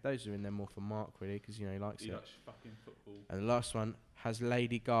Mourinho. Those are in there more for Mark, really, because, you know, he likes it. likes fucking football. And the last one, has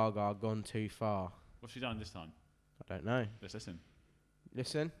Lady Gaga gone too far? What's she done this time? I don't know. Let's listen.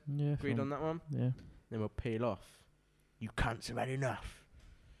 Listen? Yeah. Agreed on that one? Yeah. Then we'll peel off. You cunts have had enough.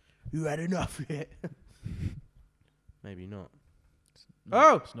 You had enough yet? Maybe not.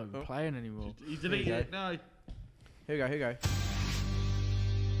 It's not even playing anymore. He's deleted it. No. Here we go, here we go.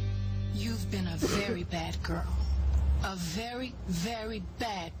 You've been a very bad girl. A very, very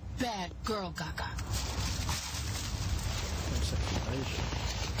bad girl, Gaga.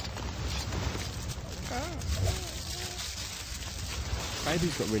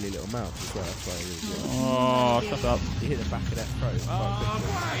 Baby's got really little mouth as well, that's why he really good. Oh, shut up. You hit the back of that throat. I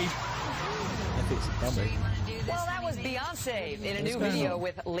think it's a dummy. Well, that was Beyonce in a new video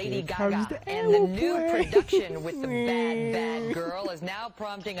with Lady Gaga. And the new production with the bad girl is now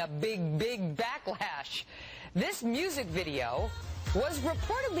prompting a big backlash. This music video was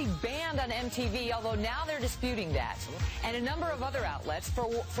reportedly banned on MTV, although now they're disputing that. And a number of other outlets for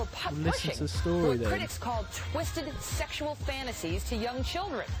pushing what critics call twisted sexual fantasies to young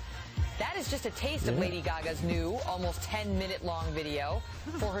children. That is just a taste of Lady Gaga's new, almost 10-minute-long video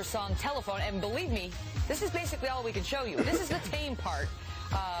for her song Telephone. And believe me, this is basically all we can show you. This is the tame part,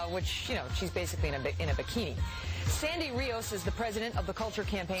 which, you know, she's basically in a bikini. Sandy Rios is the president of the Culture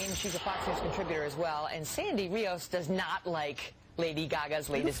Campaign. She's a Fox News contributor as well. And Sandy Rios does not like Lady Gaga's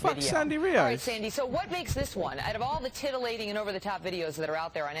latest video. Sandy Rios? All right, Sandy, so what makes this one, out of all the titillating and over-the-top videos that are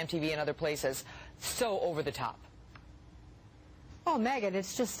out there on MTV and other places, so over-the-top? Oh, Megan,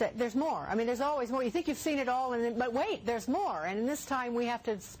 it's just that there's more. I mean, there's always more. You think you've seen it all, but wait, there's more. And this time we have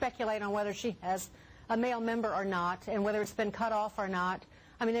to speculate on whether she has a male member or not, and whether it's been cut off or not.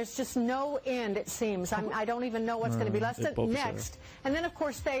 I mean, there's just no end, it seems. I don't even know what's going to be next. And then, of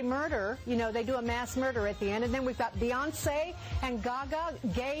course, they murder. You know, they do a mass murder at the end. And then we've got Beyonce and Gaga,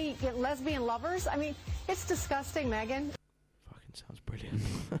 gay, lesbian lovers. I mean, it's disgusting, Megan. Fucking sounds brilliant.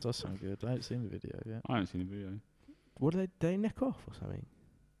 That does sound good. I haven't seen the video yet. I haven't seen the video. What do they neck off or something?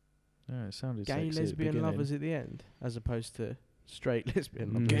 Yeah, it sounded gay sexy lesbian lovers at the end, as opposed to straight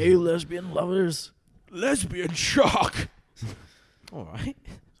lesbian lovers. Gay lesbian lovers. Lesbian shock. All right.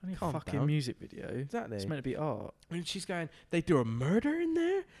 It's only a fucking music video. Exactly. It's meant to be art. And she's going, they do a murder in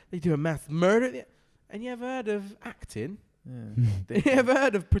there? They do a mass murder? And you ever heard of acting? Yeah. You ever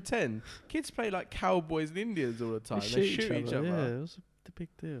heard of pretend? Kids play like cowboys and Indians all the time. They shoot each other. Yeah, it was a big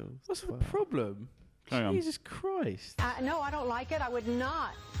deal. What's the problem? Jesus Christ. No, I don't like it. I would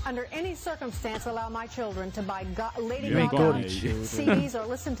not, under any circumstance, allow my children to buy Lady Yeah, Gaga God, CDs or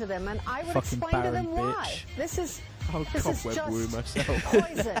listen to them. And I would Fucking explain to them barren why. bitch. This is I'll this is cobweb woo just myself.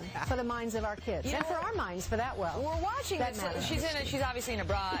 poison for the minds of our kids. You And know, for our minds, for that well. We're watching That this. matters. She's obviously in a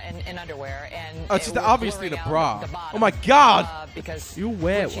bra and underwear, and Oh, she's we're obviously in a blurring out bra. the bottom, Oh my God! Because You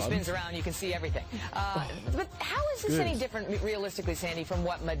wear when she one. spins around, you can see everything. But how is this Good. any different, realistically, Sandy, from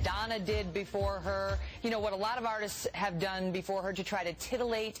what Madonna did before her? You know, what a lot of artists have done before her to try to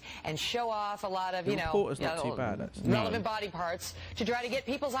titillate and show off a lot of, The Reporter's not too bad, actually. relevant body parts to try to get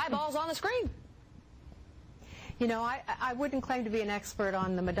people's eyeballs on the screen. You know, I wouldn't claim to be an expert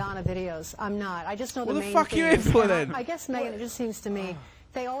on the Madonna videos. I'm not. I just know What the the main fuck are you in themes. for, And then? I guess, Megan, it just seems to me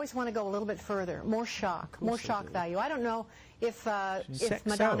they always want to go a little bit further, more shock value. I don't know if Sex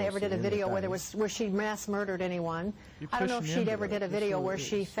Madonna sells ever did a at the end video of the where she mass murdered anyone. I don't know if she'd ever did a video where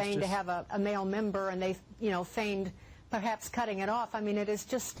she feigned to have a male member and they, you know, feigned perhaps cutting it off. I mean, it is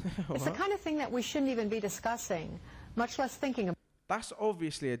just, it's the kind of thing that we shouldn't even be discussing, much less thinking about. That's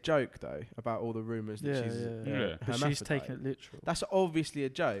obviously a joke, though, about all the rumours that she's But she's taking it literal. That's obviously a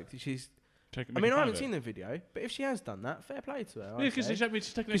joke. That she's. Taking I mean, I haven't private. seen the video, but if she has done that, fair play to her. Yeah, because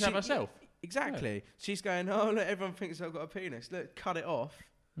she's taking it out herself. Exactly. She's going, oh, look, everyone thinks I've got a penis. Look, cut it off.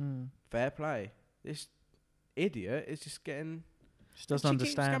 Fair play. This idiot is just getting. She doesn't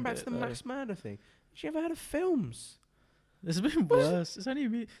understand. Going back to the mass murder thing. She ever heard of films? There's been worse. It's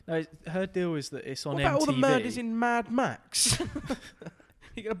only her deal is that it's on What about MTV. all the murders in Mad Max?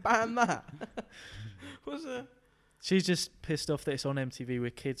 You gonna ban that? What's the? She's just pissed off that it's on MTV where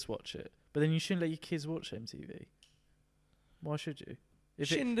kids watch it. But then you shouldn't let your kids watch MTV. Why should you?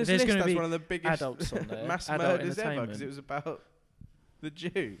 Schindler's there's List, gonna that's be one of the biggest adults on there, mass adult murders ever entertainment. because it was about the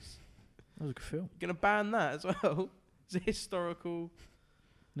Jews. That was a good film. You're gonna ban that as well? It's a historical.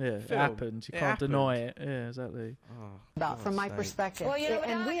 Yeah, it film. happened. You can't deny it. Yeah, exactly. About from my perspective. Well, you know,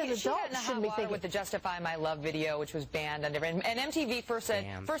 and we as she got in adults a shouldn't be hot water thinking. with the "Justify My Love" video, which was banned under. And MTV first said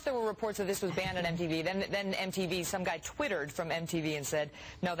first there were reports that this was banned on MTV. Then MTV, some guy twittered from MTV and said,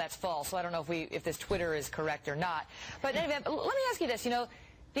 no, that's false. So I don't know if this Twitter is correct or not. But anyway, let me ask you this. You know,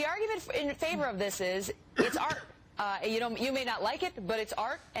 the argument in favor of this is it's art. You may not like it, but it's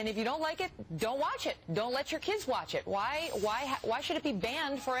art, and if you don't like it, don't watch it. Don't let your kids watch it. Why should it be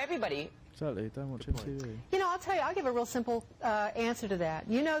banned for everybody? Exactly. Don't watch MTV. You know, I'll tell you, I'll give a real simple answer to that.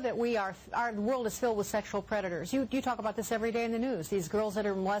 You know that our world is filled with sexual predators. You talk about this every day in the news, these girls that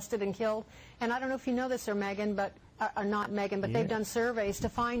are molested and killed. And I don't know if you know this or Megan, but not Megan, but they've done surveys to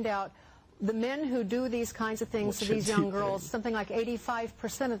find out the men who do these kinds of things to these young girls, something like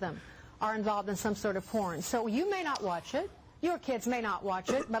 85% of them are involved in some sort of porn. So you may not watch it. Your kids may not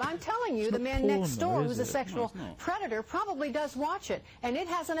watch it, but I'm telling you, the man next door who's a sexual predator probably does watch it, and it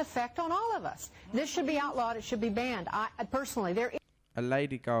has an effect on all of us. This should be outlawed. It should be banned. Personally, a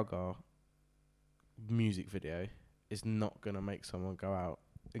Lady Gaga music video is not going to make someone go out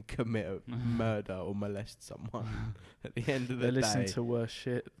and commit a murder or molest someone. At the end of the day, listen to worse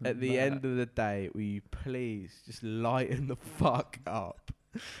shit. At the end of the day, will you please just lighten the fuck up?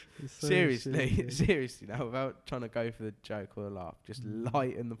 So seriously now, without trying to go for the joke or the laugh, just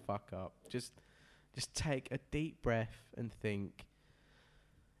lighten the fuck up. Just take a deep breath and think,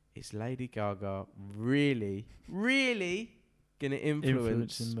 is Lady Gaga really gonna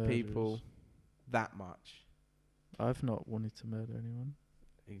influence people that much? I've not wanted to murder anyone.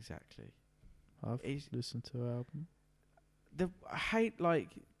 Exactly. I've listened to her album. I hate, like,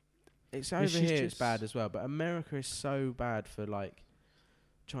 it's over here, it's bad as well, but America is so bad for, like,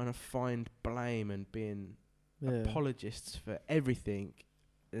 trying to find blame and being apologists for everything,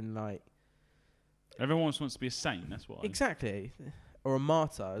 and like everyone wants to be a saint. That's why. Exactly, or a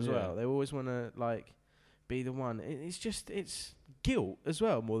martyr as well. They always want to like be the one. It's guilt as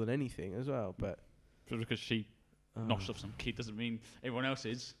well, more than anything as well. But just because she noshed off some kid doesn't mean everyone else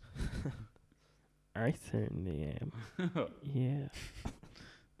is. I certainly am. Yeah.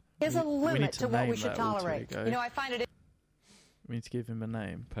 There's a limit to what we should tolerate. You know, I find it. We need to give him a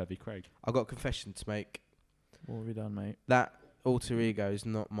name. Pervy Craig. I've got a confession to make. What have you done, mate? That alter ego is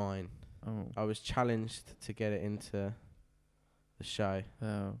not mine. Oh. I was challenged to get it into the show.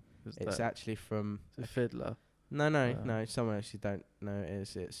 Oh. It's actually from... a fiddler? No. Someone else you don't know it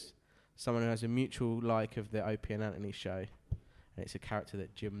is. It's someone who has a mutual like of the Opie and Anthony show. And it's a character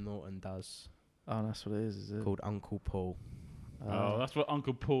that Jim Norton does. Oh, that's what it is it? Called Uncle Paul. Oh, that's what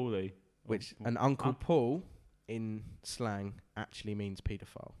Uncle Paulie... And Uncle Paul... in slang actually means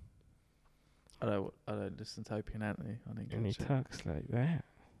paedophile. I don't listen to Opie and Anthony. I think. And he talks like that.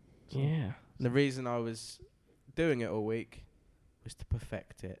 Yeah. The reason I was doing it all week was to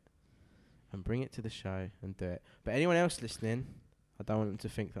perfect it and bring it to the show and do it. But anyone else listening, I don't want them to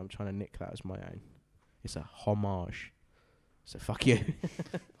think that I'm trying to nick that as my own. It's a homage. So fuck you.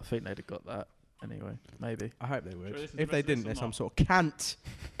 I think they'd have got that. Anyway, maybe. I hope they would. If they didn't, there's some sort of cant.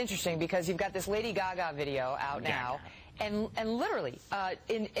 Interesting, because you've got this Lady Gaga video out now, and literally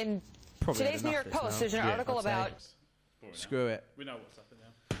in today's New York Post, there's an article about. Screw it. We know what's happening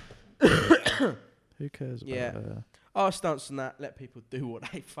now. Who cares about her? Our stance on that, let people do what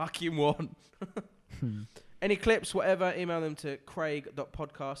they fucking want. Any clips, whatever, email them to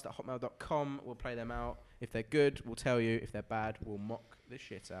craig.podcast@hotmail.com. We'll play them out. If they're good, we'll tell you. If they're bad, we'll mock the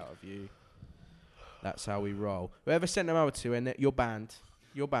shit out of you. That's how we roll. Whoever sent them over to, and you're banned.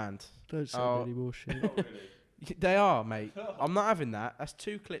 You're banned. Don't say any bullshit. They are, mate. I'm not having that. That's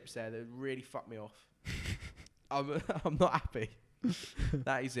 2 clips there that really fucked me off. I'm not happy.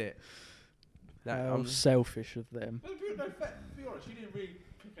 That is it. How selfish of them. Well, to be honest, you didn't really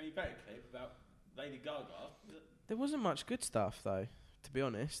pick any better clip about Lady Gaga. There wasn't much good stuff, though, to be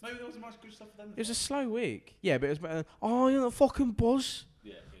honest. Maybe there wasn't much good stuff for them. It was a slow week. Yeah, but it was better than, oh, you're the fucking buzz.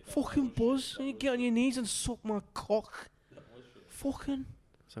 Yeah. Fucking buzz. You get on your knees and suck my cock. Fucking.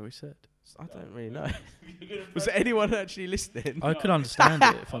 So we said. I don't really know. Was there anyone actually listening? I could understand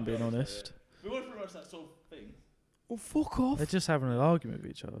it, if I'm being honest. We went through that sort of thing. Oh, fuck off. They're just having an argument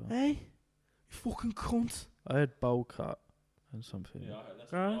with each other. Hey? You fucking cunt. I heard bowl cut and something. Yeah,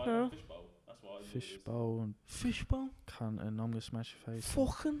 I heard fish bowl. That's what I Fish bowl and... Fish bowl? Cunt, and I'm going to smash your face.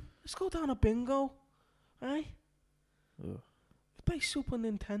 Fucking. Let's go down a bingo. Hey? Ugh. Play Super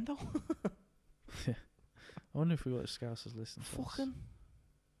Nintendo. Yeah. I wonder if we got Scousers listening to us. Fucking.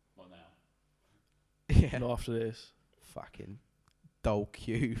 What now? Yeah. Not after this. Fucking dole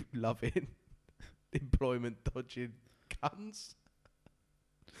Q loving, employment dodging cunts.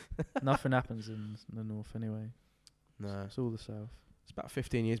 Nothing happens in the north anyway. No. It's all the south. It's about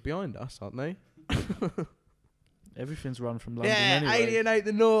 15 years behind us, aren't they? Everything's run from London anyway. Alienate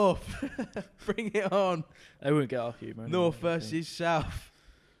the north. Bring it on. They wouldn't get our humour. North versus south.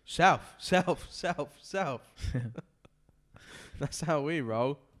 South. That's how we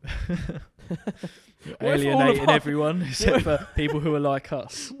roll. You're alienating everyone except for people who are like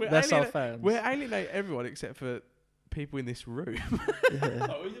us. That's our fans. We alienate everyone except for people in this room. Oh,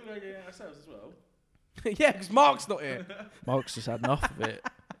 we're going to get ourselves as well. Yeah, because Mark's not here. Mark's just had enough of it.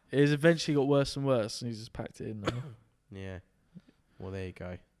 It has eventually got worse and worse, and he's just packed it in now. Yeah. Well, there you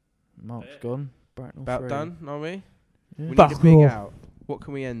go. Mark's gone. Bracknell About 3. done, are we? Yeah. We need a big out. What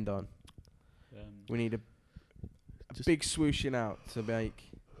can we end on? We need a big swooshing out to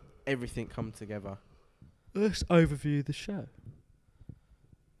make everything come together. Let's overview the show.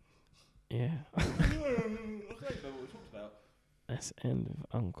 Yeah. I can't remember what we talked about. That's the end of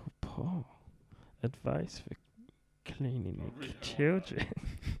Uncle Paul. Advice for cleaning your children.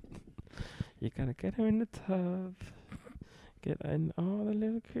 You gotta get her in the tub. Get in all the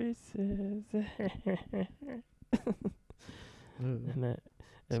little creases. And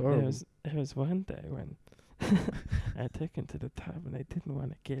it was one day when I took him to the tub and they didn't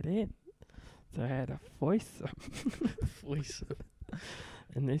want to get in. So I had to voice them. Voice them.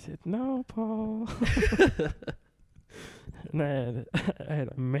 And they said, "No, Paul." And I had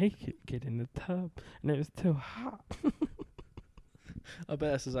to make it get in the tub, and it was too hot. I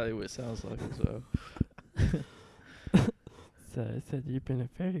bet that's exactly what it sounds like as well. So I said, "You've been a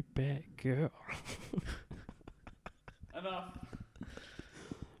very bad girl." Enough.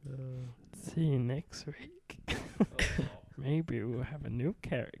 See you next week. Maybe we'll have a new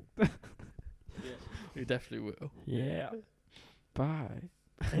character. Yeah. We definitely will. Yeah. Bye.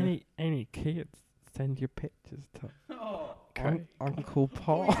 Any kids, send your pictures to Uncle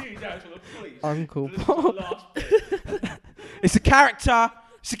Paul. Uncle Paul. It's a character.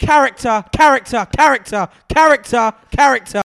 It's a character.